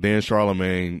 and then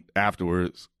Charlamagne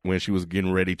afterwards, when she was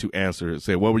getting ready to answer,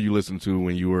 said, "What were you listening to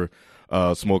when you were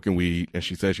smoking weed?" And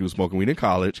she said she was smoking weed in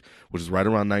college, which is right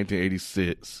around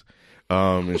 1986.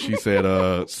 And she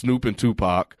said Snoop and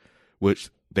Tupac, which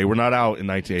they were not out in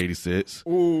 1986.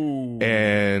 Ooh.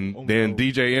 And then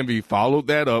DJ Envy followed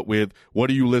that up with, "What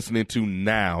are you listening to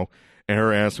now?" And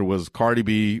her answer was Cardi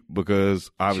B, because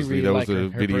obviously really there was liked a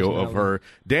her video of personality. her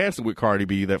dancing with Cardi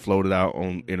B that floated out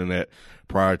on internet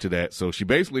prior to that. So she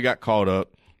basically got caught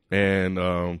up, and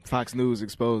Fox News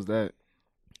exposed that.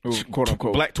 Quote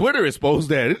unquote. Black Twitter exposed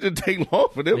that. It didn't take long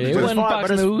for them Yeah, to it just wasn't Fox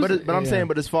News. But I'm Yeah. saying,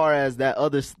 but as far as that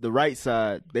the right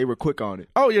side, they were quick on it.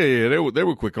 Oh yeah, they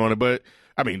were quick on it, but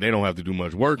I mean they don't have to do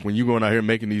much work when you going out here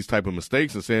making these type of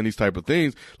mistakes and saying these type of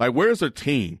things. Like, where's her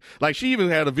team? Like, she even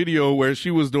had a video where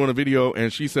she was doing a video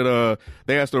and she said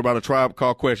they asked her about a Tribe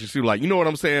Called Quest. She was like, "You know what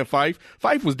I'm saying, Fife?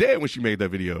 Fife was dead when she made that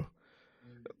video."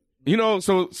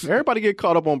 So Everybody get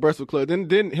caught up on Breakfast Club.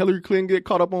 Didn't Hillary Clinton get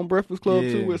caught up on Breakfast Club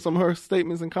Yeah. too with some of her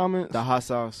statements and comments? The hot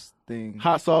sauce thing.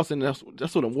 Hot sauce, and that's what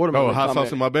the watermelon. hot comment.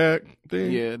 sauce in my bag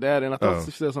thing. Yeah, that, and I thought Oh.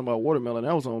 she said something about watermelon.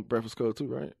 That was on Breakfast Club too,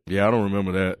 right? Yeah, I don't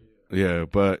remember that. Yeah,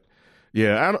 but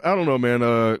yeah, I don't know,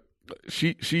 man.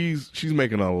 She's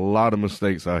making a lot of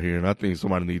mistakes out here, and I think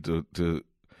somebody needs to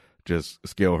just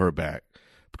scale her back,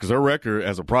 because her record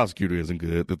as a prosecutor isn't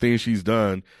good. The things she's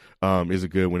done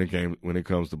isn't good when it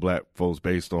comes to black folks,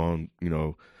 based on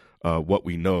what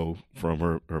we know from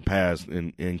her past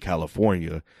in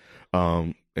California.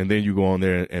 And then you go on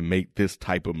there and make this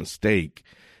type of mistake,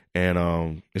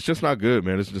 and it's just not good,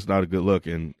 man. It's just not a good look,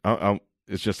 and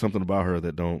it's just something about her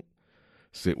that don't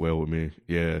sit well with me.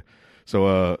 Yeah.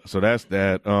 So that's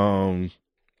that.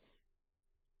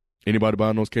 Anybody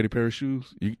buying those Katy Perry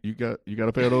shoes? You got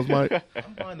a pair of those, Mike?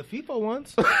 I'm buying the FIFA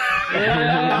ones. I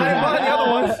ain't buying the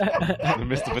other ones.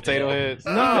 The Mr. Potato Heads.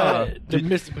 Nah. The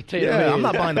Mr. Potato Yeah, Head. I'm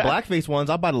not buying the blackface ones.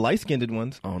 I'll buy the light-skinned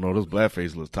ones. I don't know. Those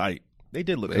blackface look tight. They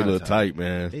did look They kind of look tight,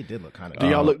 man. They did look kind of Do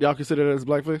y'all consider that as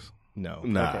blackface? No.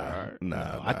 Nah.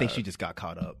 No, I think she just got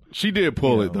caught up. She did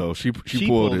pull it though. She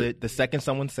pulled it the second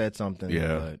someone said something.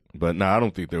 Yeah, but I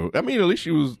don't think they were. I mean, at least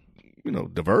she was,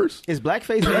 diverse. Is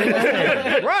blackface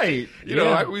right?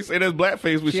 Like we say that's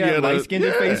blackface, but she had a light-skinned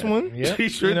face one. Yeah. She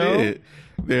sure did.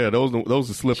 Yeah, those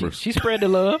are slippers. She spread the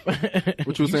love.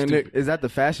 What you were saying, Nick? Is that the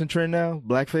fashion trend now?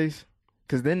 Blackface?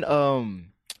 Because then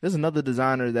there's another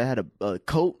designer that had a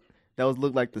coat that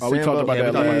looked like the we talked about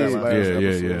that last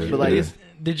episode. But like,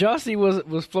 Did y'all see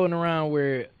was floating around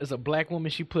where it's a black woman?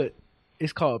 She put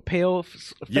it's called pale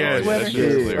Yes, sweater. that's Yeah,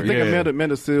 clear. I think Yeah.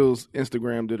 Amanda Seals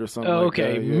Instagrammed it or something. Oh, like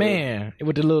okay, that, yeah. man,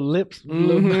 with the little lips.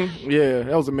 Yeah,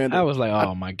 that was Amanda. I was like,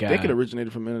 oh my god, I think it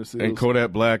originated from Amanda Seals. And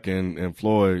Kodak Black and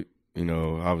Floyd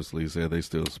obviously said they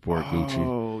still support Gucci.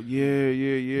 Oh,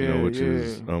 yeah. Which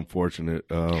is unfortunate.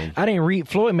 I didn't read.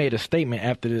 Floyd made a statement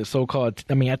after the so-called.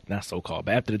 I mean, not so-called,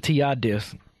 but after the T.I.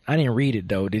 diss. I didn't read it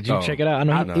though. Did you check it out? I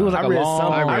know it was like a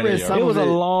long. I read some. It was a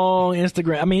long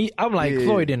Instagram. I mean, I'm like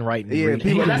Floyd didn't write. Yeah,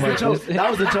 people. That's the joke. That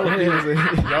was the joke.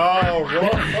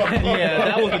 Yeah,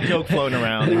 that was a joke floating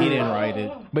around. He didn't write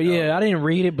it. But yeah, I didn't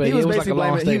read it. But he was like a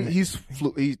long statement.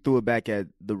 He threw it back at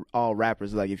all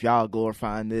rappers. Like, if y'all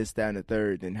glorifying this, that, and the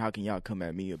third, then how can y'all come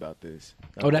at me about this?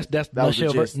 That's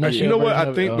nutshell. You know what?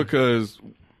 I think because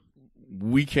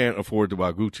we can't afford to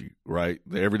buy Gucci, right?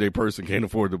 The everyday person can't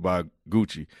afford to buy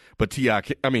Gucci, but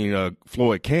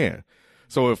Floyd can.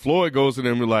 So if Floyd goes to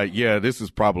them and be like, yeah, this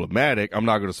is problematic, I'm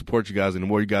not going to support you guys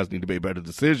anymore, you guys need to make better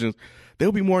decisions,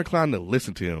 they'll be more inclined to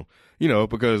listen to him,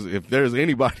 because if there's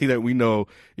anybody that we know,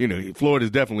 Floyd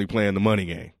is definitely playing the money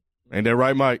game. Ain't that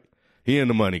right, Mike? He in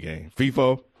the money game. FIFO?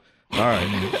 All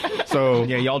right. So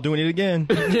yeah, y'all doing it again.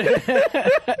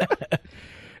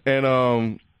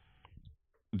 And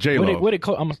J-Lo.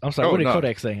 I'm sorry. What did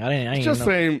Kodak say? I didn't just know.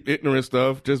 saying ignorant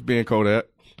stuff. Just being Kodak.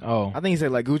 Oh, I think he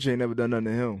said like Gucci ain't never done nothing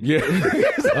to him. Yeah.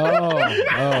 Oh.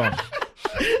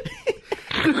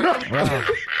 Wow.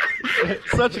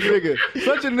 Such a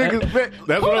nigga. Man.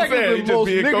 That's what I'm saying. He just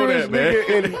being Kodak, man.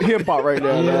 Nigga in hip hop right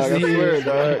now. Yes, dog. I he swear, is.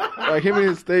 dog. Like him and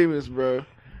his statements, bro.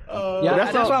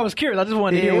 That's why I was curious. I just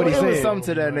wanted to hear what he it said. was something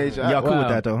to that nature. Y'all cool with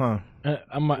that though, huh?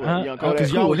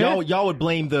 Because y'all would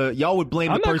blame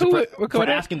the person for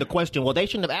asking the question. Well, they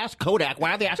shouldn't have asked Kodak.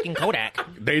 Why are they asking Kodak?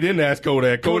 They didn't ask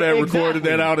Kodak. Kodak recorded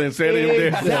that out and said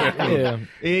it.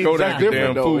 Exactly. Kodak different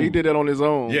damn though. fool. He did that on his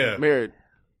own. Yeah. Married.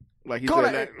 Like he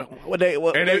Kodak. said,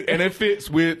 and it fits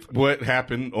with what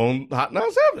happened on Hot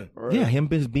 97. Right. Yeah, him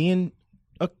being.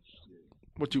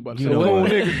 What you about to You say? know Cool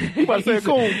what? nigga. You about to say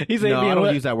cool? He said, No, I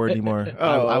don't use that word anymore.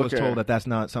 Oh, I was okay. told that that's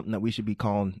not something that we should be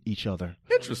calling each other.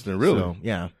 Interesting, really. So,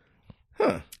 yeah.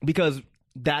 Huh. Because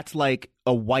that's like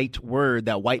a white word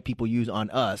that white people use on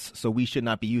us, so we should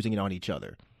not be using it on each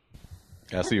other.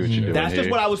 I see what you're doing. That's here. just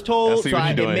what I was told. I see what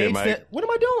you're doing here, Mike. What am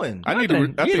I doing? I need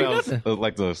to. I think Sounds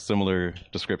like the similar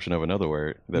description of another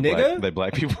word that Nigga?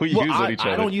 black people use Well, on each other.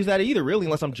 I don't use that either, really,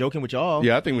 unless I'm joking with y'all.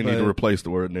 Yeah, I think we need to replace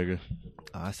the word nigga.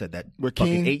 I said that We're fucking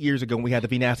king. 8 years ago when we had the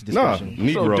V Nasty Nah, discussion. So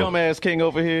Negro. dumbass king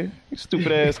over here, you stupid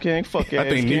ass king, fuck ass I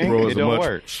think king. Negro It is a don't much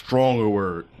work. stronger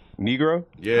word. Negro,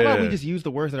 Yeah. How about we just use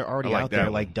the words that are already I like out that there,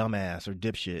 one. like dumbass or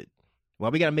dipshit? Why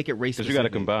we gotta make it racist? because you got to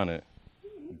combine it.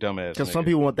 Dumbass. Because some nigga.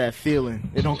 people want that feeling.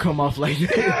 It don't come off like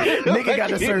that. Nigga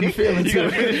got a certain feeling You to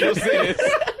gotta finish your it. sentence.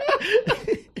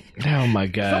 Oh my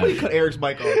god! Somebody cut Eric's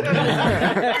mic off.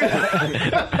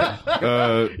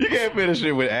 You can't finish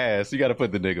it with ass. You got to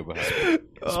put the nigga behind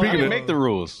it. Speaking of Make the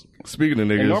rules. Speaking of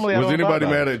And normally I niggas, was don't anybody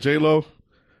abide by mad it. at J-Lo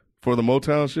for the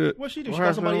Motown shit? What she do? She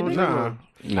got somebody in Nah.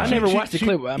 I never watched the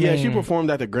clip. I mean, she performed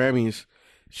at the Grammys.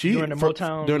 During the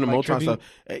Motown, during the like, Motown tribute?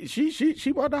 stuff.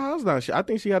 She brought the house down. I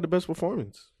think she had the best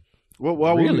performance.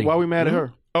 Why we mad at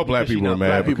her? Oh, black people were mad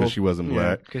black people. because she wasn't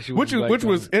black. 'Cause she was Which black,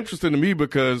 was interesting to me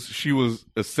because she was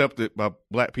accepted by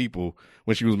black people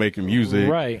when she was making music.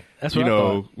 Right. That's what you I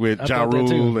know, thought. with I Ja thought that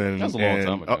too. Rule and That's a long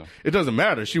time ago. it doesn't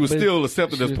matter. She was But still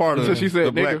accepted she as was- part of so she said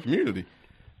the black nigga. community.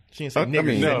 She didn't say I nigga.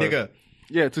 mean, She said no. nigga.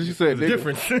 Yeah, so she said nigga.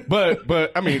 Difference.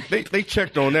 But I mean, they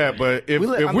checked on that. But if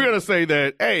we're gonna say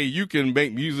that, hey, you can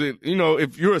make music,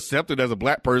 if you're accepted as a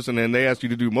black person and they ask you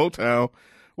to do Motown,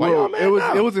 why y'all mad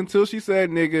now? it was until she said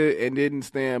nigga and didn't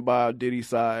stand by Diddy's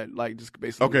side, like just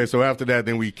basically. Okay, so after that,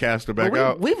 then we cast her back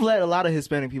out. We've let a lot of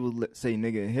Hispanic people say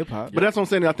nigga in hip hop. But that's what I'm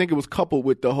saying. I think it was coupled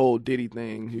with the whole Diddy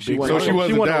thing. She So she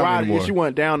wasn't down ride, anymore. She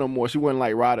wasn't down no more. She wasn't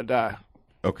like ride or die.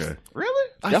 Okay.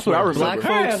 That's what I remember. Black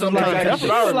Her ass folks was like, sometimes that's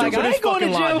what I remember. like, I ain't going to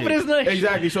jail for this nigga.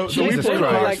 Exactly. So we Jesus pulling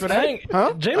Christ. cards for that.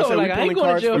 Huh? J-Lo I said like, we I ain't pulling going to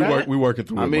cards jail for for that. that. We working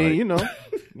through I it, mean, Mike. you know.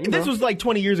 This was like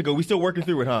 20 years ago. We still working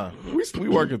through it, huh? we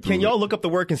working through Can it. y'all look up the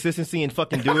word consistency and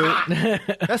fucking do it?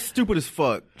 That's stupid as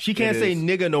fuck. She can't say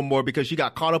nigga no more because she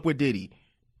got caught up with Diddy.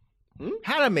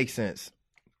 How that make sense?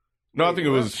 No, I think it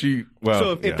was she. Well,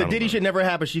 So if yeah, the I don't Diddy know. shit never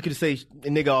happened, she could say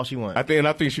nigga all she wants. I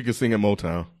think she could sing in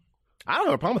Motown. I don't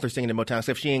have a problem with her singing in Motown,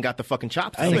 except she ain't got the fucking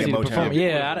chops to I sing didn't in see the performance. Motown.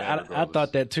 Yeah, I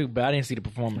thought that too, but I didn't see the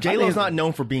performance. J-Lo's not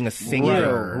known for being a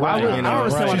singer. Right. You know? I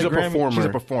understand why She's the a Grammy- performer. She's a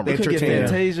performer. They couldn't get Entertainer.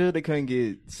 Fantasia. They couldn't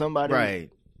get somebody. Right.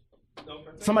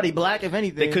 Somebody black, if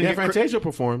anything. They couldn't Yeah, get Fantasia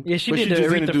performed. Yeah, she but did the just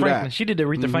didn't Aretha do Franklin. that. She did the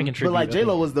Aretha Franklin tribute. But like I J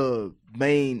Lo think. was the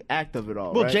main act of it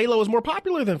all. Well, right? J-Lo is more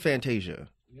popular than Fantasia.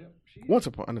 Once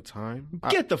upon a time.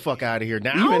 Get the fuck out of here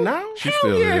now. Even now? She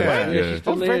still is. Yeah, she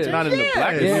still is. Not in the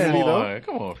black Yeah. community though.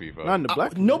 Come on, FIFA. Not in the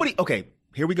black. Nobody. Okay,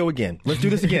 here we go again. Let's do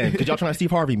this again because y'all trying to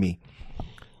Steve Harvey me.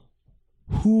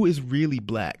 who is really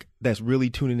black that's really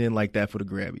tuning in like that for the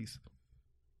Grammys?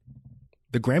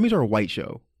 The Grammys are a white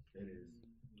show. It is.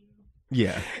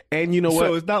 Yeah. And you know what?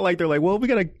 So it's not like they're like, well, we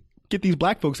got to get these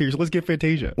black folks here, so let's get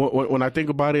Fantasia. When I think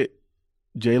about it,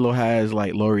 J-Lo has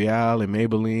like L'Oreal and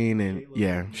Maybelline, and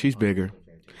yeah, she's bigger.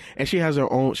 And she has her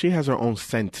own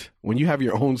scent. When you have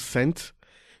your own scent,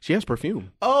 she has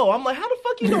perfume. Oh, I'm like, how the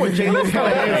fuck you know what J-Lo's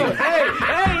kind of Hey.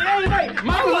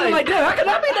 Michael was like, damn, how can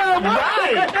I be down?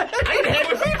 Right. I need to hang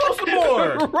with people some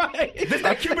more. Right. This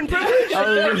that Cuban privilege?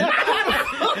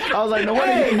 I was like, no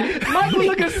wonder. Michael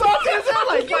looking salty as hell.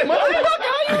 Like,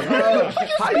 motherfucker,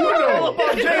 How you know?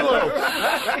 J-Lo.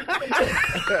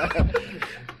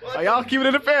 Y'all keep it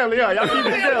in the family, y'all. Y'all keep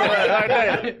it together right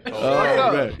there.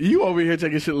 Man. You over here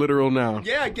taking shit literal now.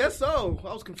 Yeah, I guess so.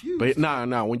 I was confused. But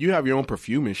nah. When you have your own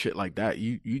perfume and shit like that,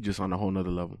 you just on a whole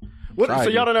nother level. So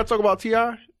y'all don't talk about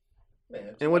T.I.?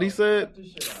 And what he said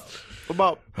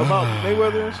about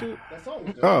Mayweather and shit?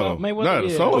 Oh, Mayweather,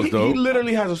 the song was He dope.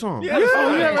 literally has a song. Yeah, It's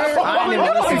called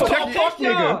Fuck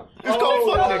Nigga. It's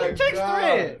called Fuck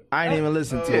Nigga. I ain't even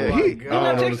listen to it.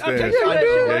 I don't understand.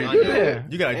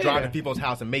 You gotta drive to people's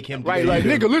house and make him do Right, it. like,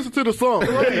 nigga, listen to the song.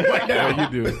 Yeah, you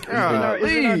do. It's in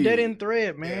our dead end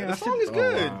thread, man. The song is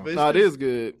good. But Nah, it is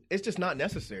good. it's just not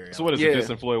necessary. So what is Yeah. it?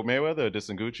 Dissing Floyd Mayweather or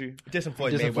dissing Gucci? Dissing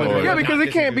Floyd Dissing Mayweather. Floyd. Yeah,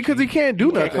 because he can't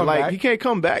do nothing. come Like back. he can't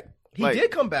come back. He Like,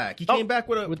 did come back. He came back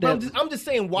with a. with but that- I'm just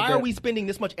saying, why are we spending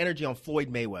this much energy on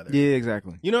Floyd Mayweather? Yeah,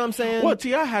 exactly. You know what I'm saying? What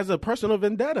T.I. has a personal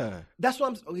vendetta. That's what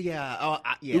I'm. Oh yeah.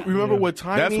 Yeah. Remember what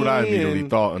Tiny? That's what I immediately and-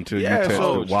 thought until Yeah, you texted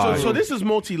so, why. so this is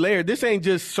multi-layered. This ain't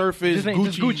just surface This ain't Gucci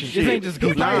just Gucci. shit. This ain't just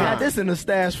Gucci. I Nah. had this in the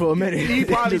stash for a minute. He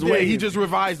probably Just did. waiting. He just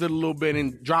revised it a little bit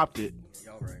and dropped it.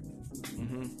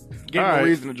 Give him All a right.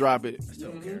 reason to drop it.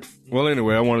 Well,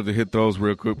 anyway, I wanted to hit those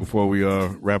real quick before we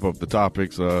wrap up the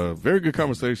topics. Very good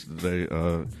conversation today,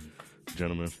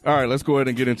 gentlemen. All right, let's go ahead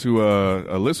and get into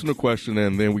a listener question,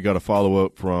 and then we got a follow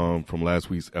up from last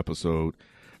week's episode.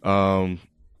 Let's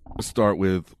start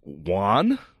with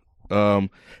Juan.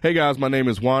 Hey guys, my name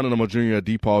is Juan, and I'm a junior at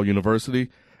DePaul University.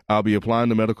 I'll be applying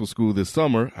to medical school this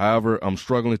summer. However, I'm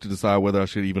struggling to decide whether I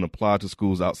should even apply to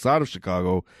schools outside of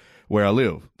Chicago, where I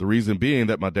live. The reason being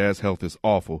that my dad's health is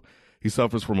awful. He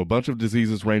suffers from a bunch of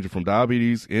diseases ranging from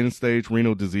diabetes, end-stage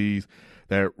renal disease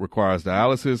that requires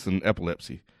dialysis, and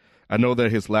epilepsy. I know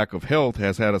that his lack of health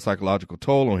has had a psychological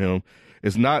toll on him.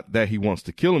 It's not that he wants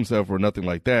to kill himself or nothing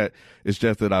like that. It's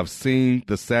just that I've seen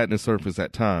the sadness surface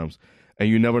at times, and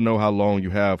you never know how long you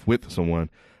have with someone.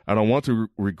 I don't want to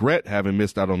regret having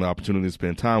missed out on the opportunity to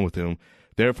spend time with him.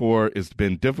 Therefore, it's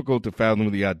been difficult to fathom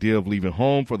the idea of leaving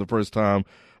home for the first time,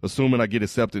 assuming I get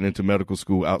accepted into medical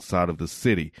school outside of the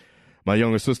city. My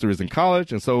younger sister is in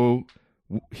college, and so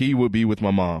he would be with my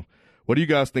mom. What do you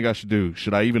guys think I should do?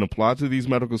 Should I even apply to these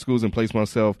medical schools and place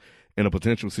myself in a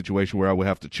potential situation where I would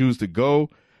have to choose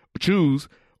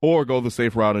or go the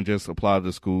safe route and just apply to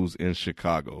the schools in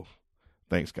Chicago?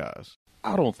 Thanks, guys.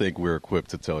 I don't think we're equipped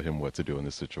to tell him what to do in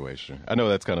this situation. I know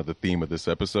that's kind of the theme of this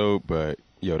episode, but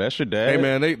yo, that's your dad. Hey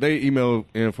man, they emailed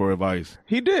in for advice.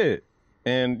 He did.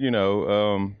 And,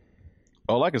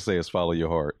 all I can say is follow your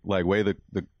heart. Like, weigh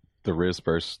the risk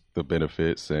versus the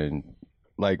benefits. And,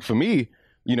 like, for me,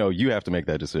 you have to make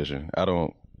that decision.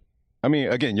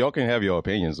 Again, y'all can have your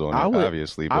opinions on it,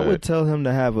 obviously. But I would tell him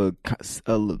to have a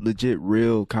legit,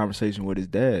 real conversation with his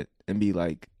dad and be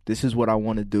like, this is what I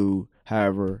want to do.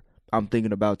 However, I'm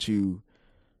thinking about you.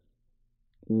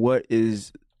 What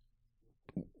is...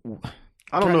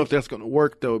 I don't know if that's going to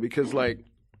work, though, because, like,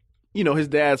 his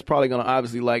dad's probably going to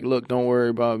obviously, like, look, don't worry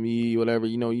about me, whatever.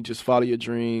 You just follow your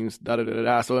dreams,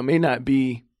 da-da-da-da. So it may not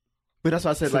be But that's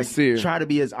why I said, sincere. like, try to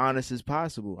be as honest as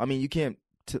possible. I mean, you can't...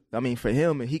 for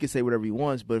him, he can say whatever he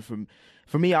wants, but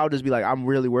for me, I'll just be like, I'm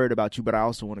really worried about you, but I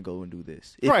also want to go and do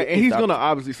this. Right, and he's going to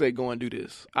obviously say, go and do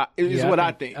this. Is what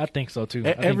I think. I think so, too.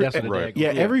 I think that's what right. the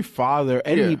dad Every father,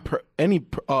 any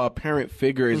parent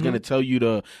figure is going to tell you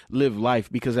to live life,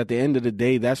 because at the end of the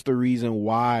day, that's the reason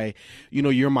why,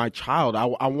 you're my child.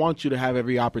 I want you to have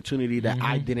every opportunity that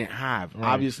I didn't have. Right.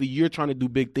 Obviously, you're trying to do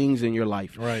big things in your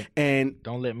life. Right. And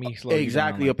Don't let me slow you down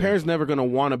exactly. like A parent's never going to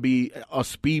want to be a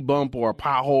speed bump or a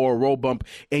pothole or a road bump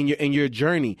in your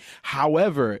journey. However,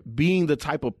 being the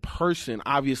type of person,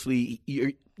 obviously,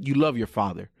 you love your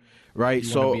father, right? You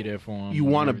so wanna be there for him. you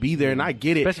want to be there, and I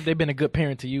get it. Especially if they've been a good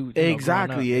parent to you.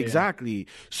 Exactly, exactly.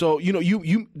 So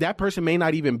you that person may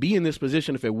not even be in this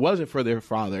position if it wasn't for their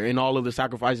father and all of the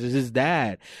sacrifices his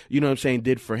dad,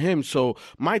 did for him. So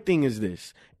my thing is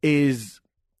this: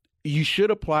 you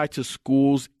should apply to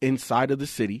schools inside of the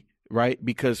city, right?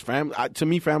 Because to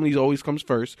me, family always comes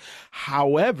first.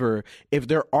 However, if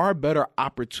there are better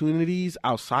opportunities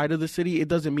outside of the city, it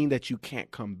doesn't mean that you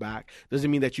can't come back. Doesn't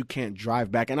mean that you can't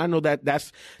drive back. And I know that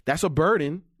that's a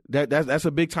burden. That's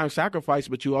a big time sacrifice,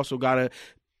 but you also gotta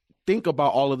think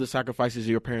about all of the sacrifices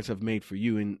your parents have made for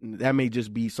you, and that may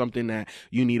just be something that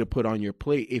you need to put on your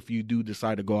plate if you do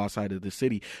decide to go outside of the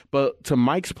city. But to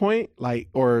Mike's point,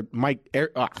 Eric,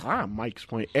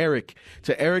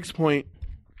 to Eric's point,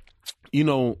 you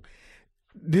know,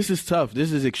 this is tough.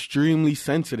 This is extremely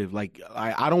sensitive. Like,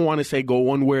 I don't want to say go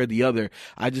one way or the other.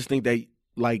 I just think that,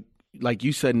 like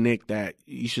you said, Nick, that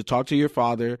you should talk to your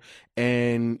father,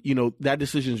 and, you know, that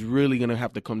decision is really going to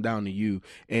have to come down to you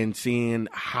and seeing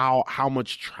how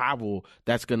much travel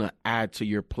that's going to add to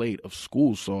your plate of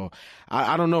school. So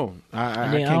I don't know. I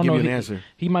can't give you an answer.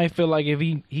 He might feel like if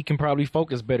he can probably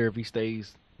focus better if he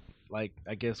stays, like,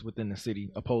 I guess within the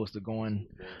city, opposed to going,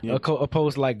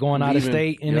 opposed to like going out of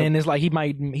state, and then it's like he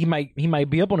might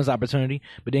be up on his opportunity,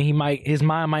 but then his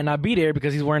mind might not be there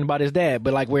because he's worrying about his dad.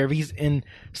 But like where if he's in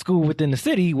school within the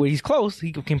city where he's close,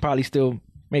 he can probably still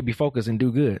maybe focus and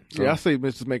do good. So. Yeah, I say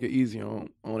let's just make it easy on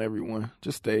everyone.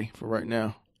 Just stay for right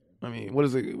now. I mean, what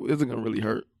is it? Isn't gonna really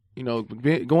hurt? You know,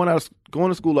 going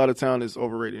to school out of town is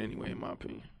overrated anyway, in my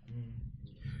opinion.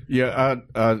 Yeah,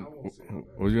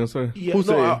 what was you gonna say?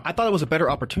 Yeah, I thought it was a better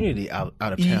opportunity out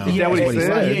of town. Yeah, what he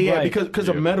said. Yeah, right. because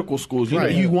of medical schools. You know,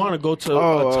 you want to go to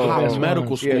a top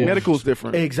medical school. Yeah, medical is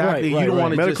different. Exactly. You don't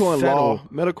want to medical just and settle. law,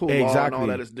 medical law and all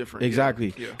that is different.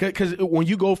 Exactly. Because when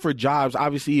you go for jobs,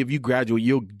 obviously, if you graduate,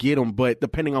 you'll get them. But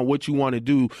depending on what you want to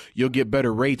do, you'll get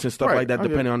better rates and stuff like that,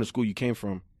 depending on the school you came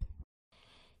from.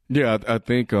 Yeah, I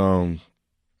think you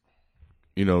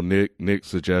know, Nick's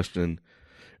suggestion,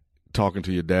 talking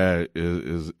to your dad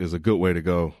is a good way to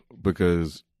go,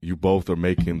 because you both are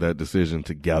making that decision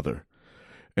together,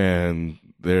 and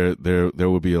there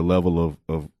will be a level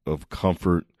of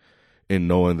comfort in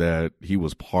knowing that he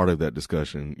was part of that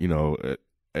discussion. You know,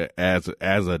 as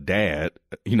a dad,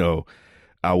 you know,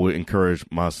 I would encourage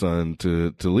my son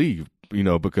to leave, you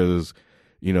know, because,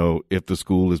 you know, if the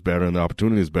school is better and the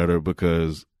opportunity is better,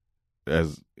 because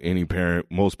as any parent,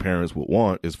 most parents would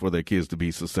want is for their kids to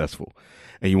be successful.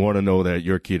 And you want to know that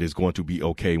your kid is going to be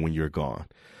okay when you're gone.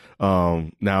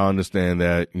 Now I understand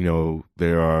that, you know,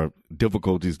 there are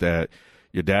difficulties that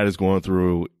your dad is going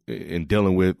through in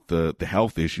dealing with the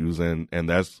health issues, and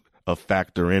that's a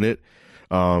factor in it.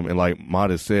 And like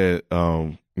Mata said,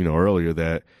 you know, earlier,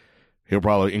 that he'll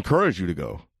probably encourage you to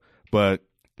go, but,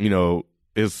 you know,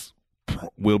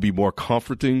 will be more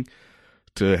comforting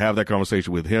to have that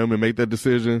conversation with him and make that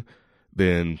decision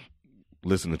than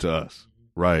listening to us.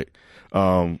 Right.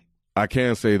 I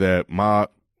can say that my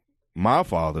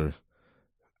father,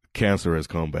 cancer has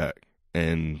come back,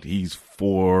 and he's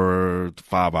 4 to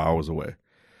 5 hours away.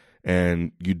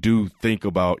 And you do think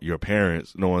about your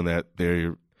parents, knowing that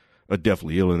they're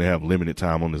definitely ill and they have limited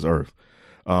time on this earth.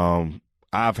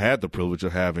 I've had the privilege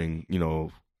of having, you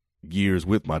know, years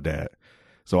with my dad.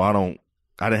 So I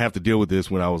didn't have to deal with this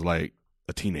when I was like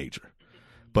a teenager,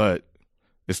 but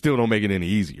it still don't make it any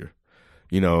easier,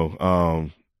 you know.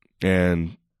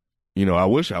 And, you know, I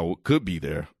wish I could be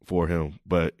there for him,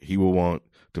 but he will want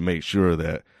to make sure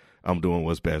that I'm doing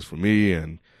what's best for me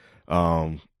and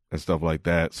stuff like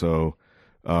that. So,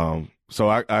 I'm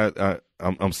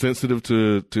sensitive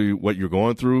to what you're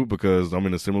going through, because I'm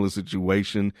in a similar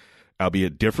situation,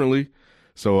 albeit differently.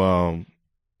 So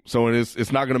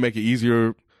it's not going to make it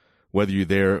easier whether you're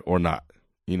there or not.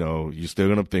 You know, you're still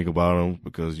going to think about them,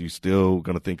 because you're still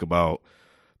going to think about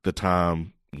the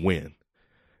time when.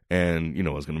 And, you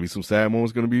know, it's going to be some sad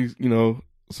moments, going to be, you know,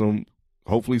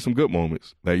 hopefully some good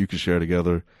moments that you can share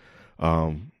together.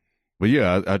 But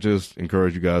yeah, I just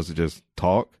encourage you guys to just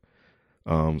talk,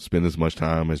 spend as much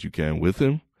time as you can with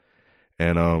him.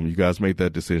 And you guys make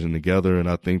that decision together. And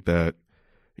I think that,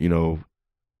 you know,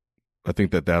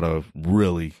 that'll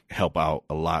really help out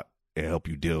a lot and help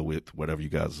you deal with whatever you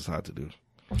guys decide to do.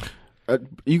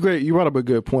 You brought up a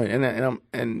good point,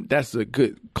 and that's a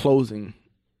good closing,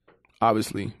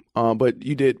 obviously. But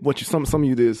you did some of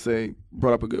you did say,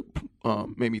 brought up a good,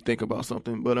 made me think about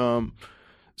something. But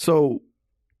so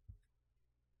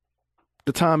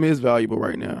the time is valuable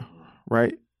right now,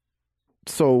 right?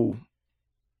 So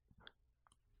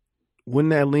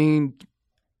wouldn't that lean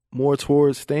more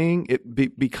towards staying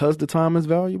because the time is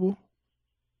valuable?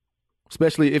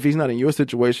 Especially if he's not in your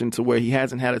situation, to where he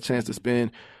hasn't had a chance to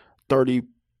spend 30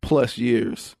 plus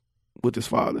years with his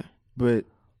father. But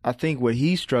I think what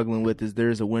he's struggling with is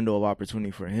there's a window of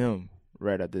opportunity for him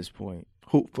right at this point.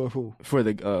 Who for who? For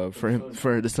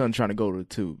the son trying to go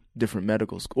to different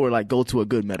medical school, or like go to a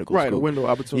good medical school. Right, a window of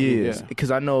opportunity. Yes,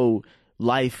 because I know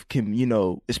life can,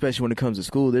 especially when it comes to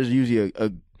school, there's usually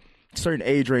a certain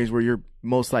age range where you're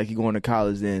most likely going to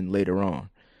college than later on.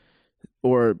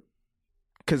 Or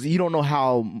because you don't know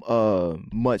how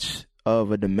much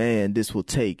of a demand this will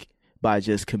take by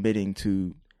just committing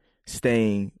to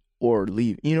staying or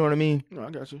leaving. You know what I mean? No,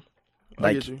 I got you.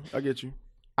 I get you.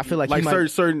 I feel like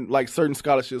certain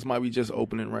scholarships might be just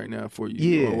opening right now for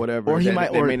you, or whatever. Or he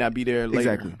may not be there later.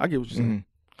 Exactly. I get what you're saying. Mm-hmm.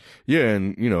 Yeah,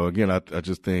 and again, I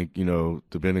just think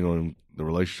depending on the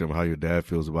relationship and how your dad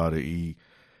feels about it, he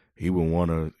would want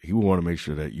to make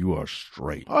sure that you are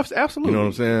straight. Oh, absolutely. You know what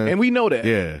I'm saying? And we know that.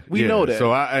 Yeah, we know that.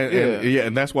 So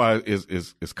and that's why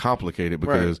it's complicated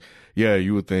because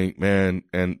you would think, man,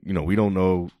 and we don't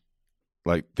know.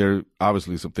 Like there are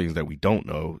obviously some things that we don't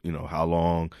know. How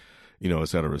long. Et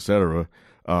cetera, et cetera.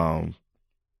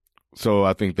 So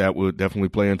I think that would definitely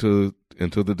play into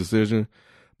the decision.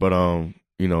 But, and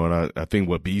I think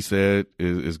what B said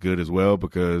is good as well,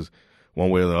 because one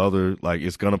way or the other, like,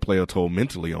 it's going to play a toll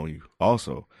mentally on you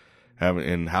also.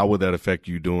 And how would that affect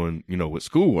you doing, with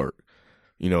schoolwork?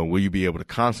 Will you be able to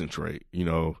concentrate,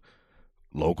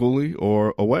 locally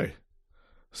or away?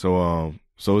 So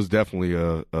it's definitely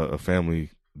a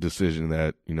family decision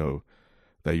that,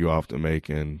 that you have to make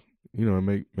and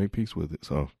make peace with it.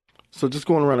 So just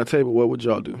going around the table, what would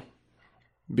y'all do?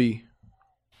 B.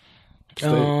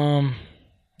 Stay.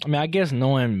 I guess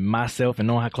knowing myself and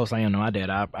knowing how close I am to my dad,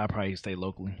 I probably stay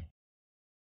locally.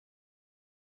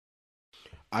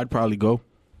 I'd probably go.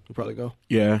 You'd probably go?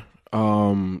 Yeah.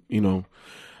 I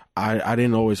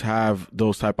didn't always have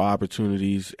those type of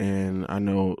opportunities, and I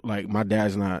know, like, my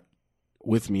dad's not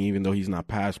with me, even though he's not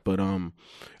passed, but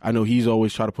I know he's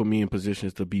always tried to put me in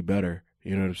positions to be better.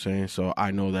 You know what I'm saying? So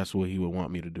I know that's what he would want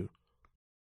me to do.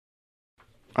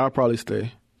 I'll probably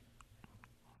stay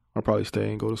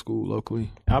and go to school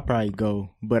locally. I'll probably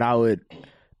go, but I would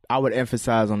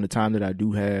emphasize on the time that I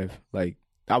do have. Like,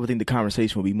 I would think the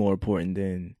conversation would be not more important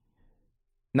than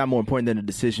the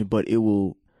decision, but it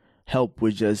will help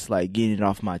with just like getting it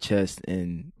off my chest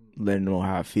and letting them know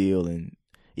how I feel, and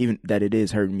even that it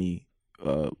is hurting me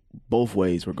both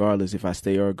ways, regardless if I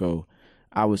stay or go.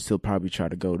 I would still probably try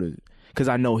to go to. Because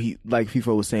I know like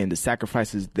FIFA was saying, the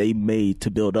sacrifices they made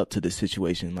to build up to this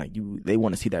situation, like they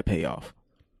want to see that pay off.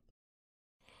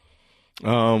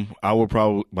 My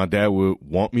dad would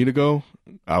want me to go.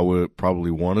 I would probably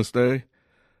want to stay,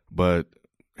 but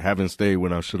having stayed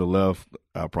when I should have left,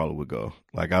 I probably would go.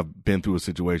 Like, I've been through a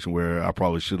situation where I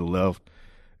probably should have left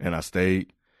and I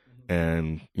stayed.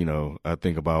 And, I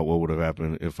think about what would have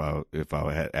happened if I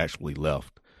had actually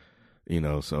left.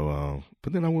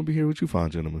 But then I wouldn't be here with you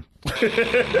fine gentlemen.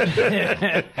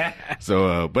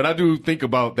 So, but I do think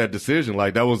about that decision.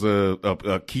 Like, that was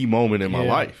a key moment in my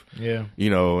life. Yeah.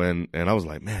 And I was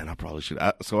like, man, I probably should.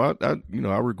 I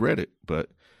regret it, but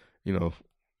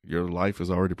your life is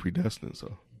already predestined.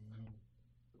 So.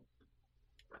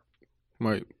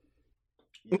 Right.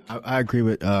 I agree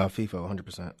with FIFA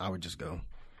 100%. I would just go.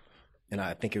 And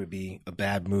I think it would be a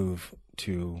bad move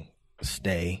to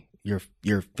stay. Your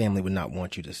family would not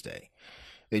want you to stay.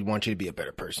 They'd want you to be a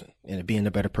better person. And if being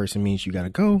a better person means you got to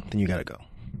go, then you got to go.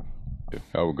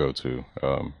 I would go too.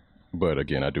 But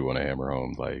again, I do want to hammer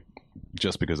home, like,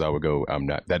 just because I would go,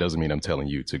 that doesn't mean I'm telling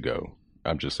you to go.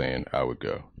 I'm just saying I would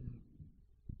go.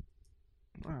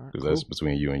 Because that's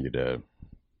between you and your dad.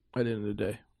 At the end of the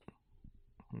day.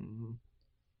 Mm-hmm.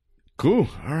 Cool.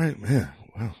 All right, man.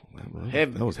 Wow.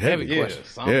 That was heavy. Yeah.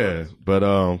 But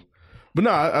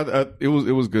no, it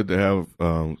was good to have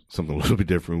something a little bit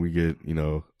different. We get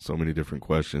so many different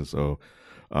questions. So,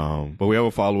 but we have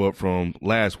a follow up from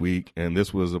last week, and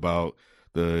this was about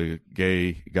the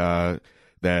gay guy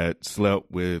that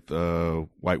slept with a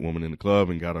white woman in the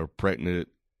club and got her pregnant,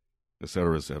 et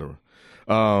cetera, et cetera.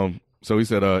 So he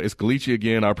said, it's Galicia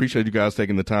again. I appreciate you guys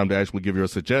taking the time to actually give your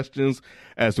suggestions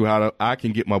as to how I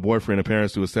can get my boyfriend and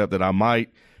parents to accept that I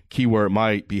might, keyword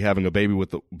might, be having a baby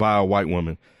by a white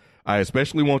woman. I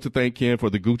especially want to thank Ken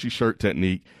for the Gucci shirt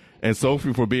technique and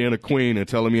Sophie for being a queen and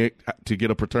telling me to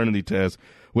get a paternity test,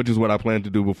 which is what I planned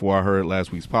to do before I heard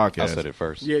last week's podcast. I said it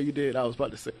first. Yeah, you did. I was about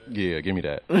to say. Yeah, give me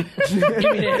that. Give me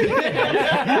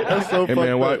that. That's so hey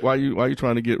man, why you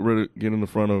trying to get in the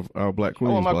front of our black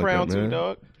queens? I want my like crown that, too, man?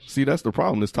 dog. See, that's the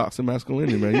problem. This toxic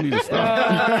masculinity, man. You need to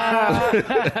stop.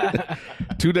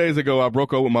 2 days ago, I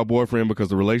broke up with my boyfriend because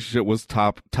the relationship was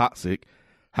toxic.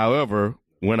 However,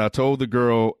 when I told the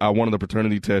girl I wanted a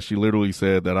paternity test, she literally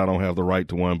said that I don't have the right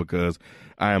to one because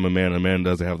I am a man and a man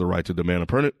doesn't have the right to demand a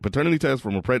paternity test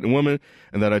from a pregnant woman,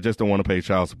 and that I just don't want to pay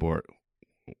child support.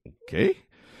 Okay.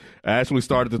 I actually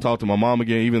started to talk to my mom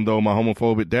again, even though my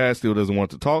homophobic dad still doesn't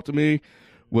want to talk to me,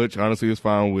 which honestly is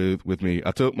fine with me.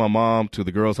 I took my mom to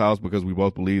the girl's house because we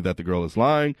both believe that the girl is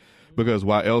lying, because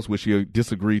why else would she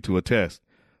disagree to a test?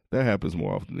 That happens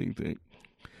more often than you think.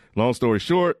 Long story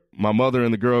short, my mother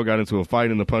and the girl got into a fight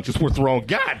and the punches were thrown.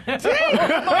 God damn!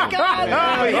 Oh my God!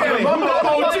 Oh, yeah,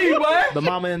 OG, what? The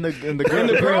mama and the girl. And the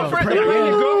girlfriend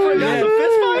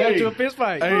got into a fist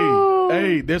fight.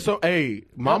 Hey,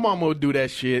 my mama would do that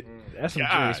shit. That's some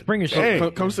Jerry Springer shit.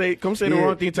 Hey. Come say the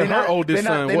wrong thing to her oldest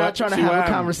son. They're not trying to have a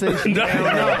conversation.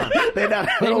 They're not.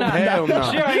 Hell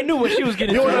no. She already knew what she was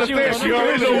getting into. She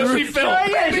already knew what she felt.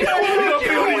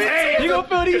 You gonna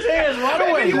feel these hands right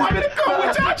away. You want me to go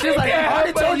with y'all? She's like, I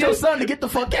already told your son to get the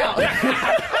fuck out.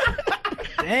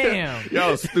 Damn.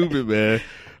 Y'all stupid, man.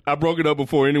 I broke it up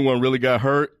before anyone really got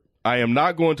hurt. I am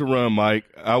not going to run, Mike.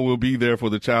 I will be there for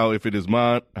the child if it is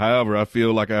mine. However, I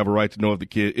feel like I have a right to know if the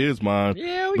kid is mine.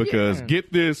 Yeah, because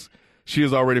get this, she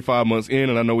is already 5 months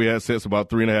in, and I know we had sex about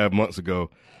 3.5 months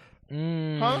ago.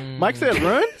 Huh? Mike said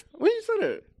run? When you said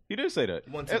that? He did say that.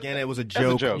 Once again, it was a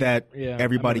joke, that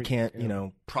everybody can't,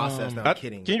 process. I'm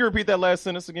kidding. Can you repeat that last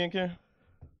sentence again, Ken?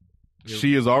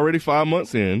 She is already 5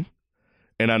 months in,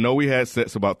 and I know we had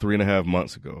sex about 3.5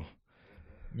 months ago.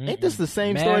 Ain't this the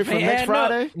same story from next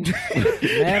Friday?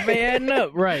 Math ain't adding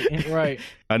up. Right.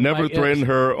 I never threatened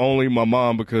her, only my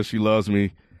mom, because she loves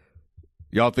me.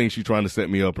 Y'all think she's trying to set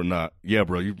me up or not? Yeah,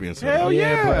 bro, you've been set up. Hell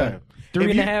yeah.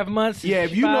 3.5 months. Yeah,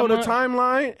 if you know the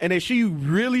timeline and is she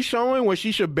really showing what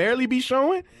she should barely be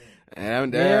showing, I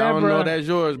don't know that's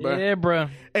yours, bro. Yeah, bro.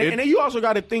 And then you also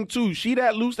got to think too. She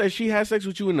that loose that she had sex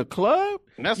with you in the club.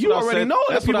 That's you what already I said. know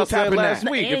That's that what I people said tapping last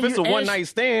that. week. If it's a one night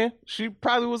stand, she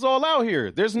probably was all out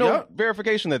here. There's no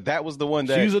verification that was the one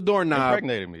that she's a doorknob.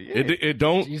 Impregnated me. Yeah. It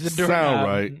don't sound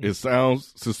right. It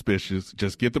sounds suspicious.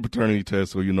 Just get the paternity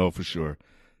test so you know for sure,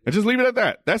 and just leave it at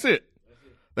that. That's it.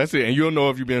 And you'll know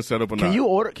if you're being set up or not.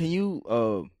 Can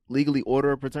you legally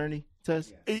order a paternity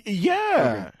test?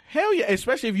 Yeah. Okay. Hell yeah.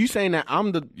 Especially if you saying that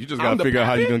you just got to figure out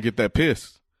how you're going to get that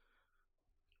piss.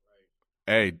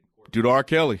 Hey, do the R.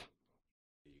 Kelly.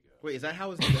 Wait, is that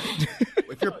how it's done?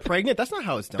 If you're pregnant, that's not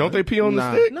how it's done. Don't they pee on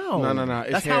the stick? No.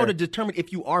 That's how to determine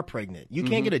if you are pregnant. You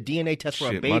can't get a DNA test for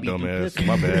a baby. My dumb ass.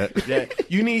 My bad. Yeah.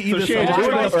 You need either some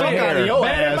out of your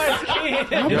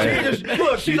ass.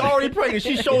 Look, she's already pregnant.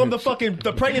 She's showing him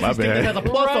the pregnancy stick that has a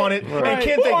plus on it. Right. And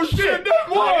Ken thinks, shit, that's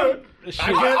one. You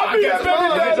can't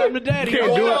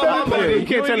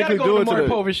technically do it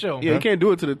to the show. Yeah, you can't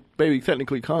do it to the baby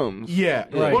technically comes. Yeah.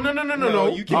 Right. Well,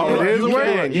 no. You can. It is a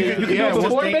way. You can do it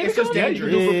before the baby comes. It's just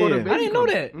dangerous. I didn't know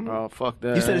that. Oh, fuck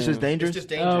that. You said it's just dangerous? It's just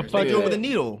dangerous. They do it with a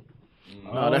needle.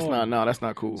 No, that's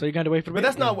not cool. So you got to wait for the But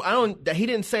that's not. He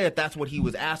didn't say that's what he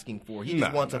was asking for. He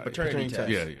just wants a paternity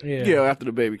test. Yeah, after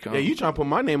the baby comes. Yeah, you trying to put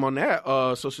my name on that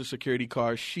social security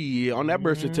card? On that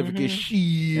birth certificate.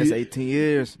 That's 18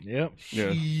 years. Yep.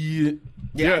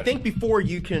 Yeah. I think before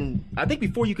you can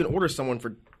order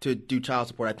someone to do child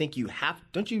support, I think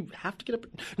don't you have to get a?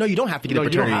 No, you don't have to get a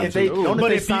paternity test.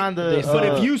 But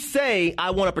if you say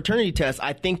I want a paternity test,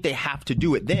 I think they have to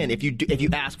do it. Then if you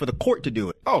ask for the court to do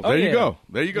it. Oh, there you go.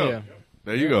 Yeah.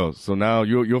 There you go. So now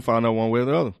you'll find out one way or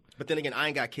the other. But then again, I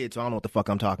ain't got kids, so I don't know what the fuck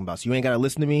I'm talking about. So you ain't got to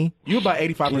listen to me. You about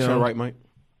 85% right, Mike.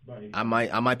 I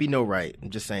might be no right. I'm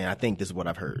just saying. I think this is what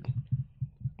I've heard.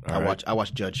 I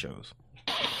watch judge shows.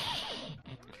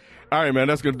 All right, man.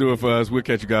 That's gonna do it for us. We'll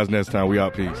catch you guys next time. We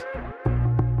out. Peace.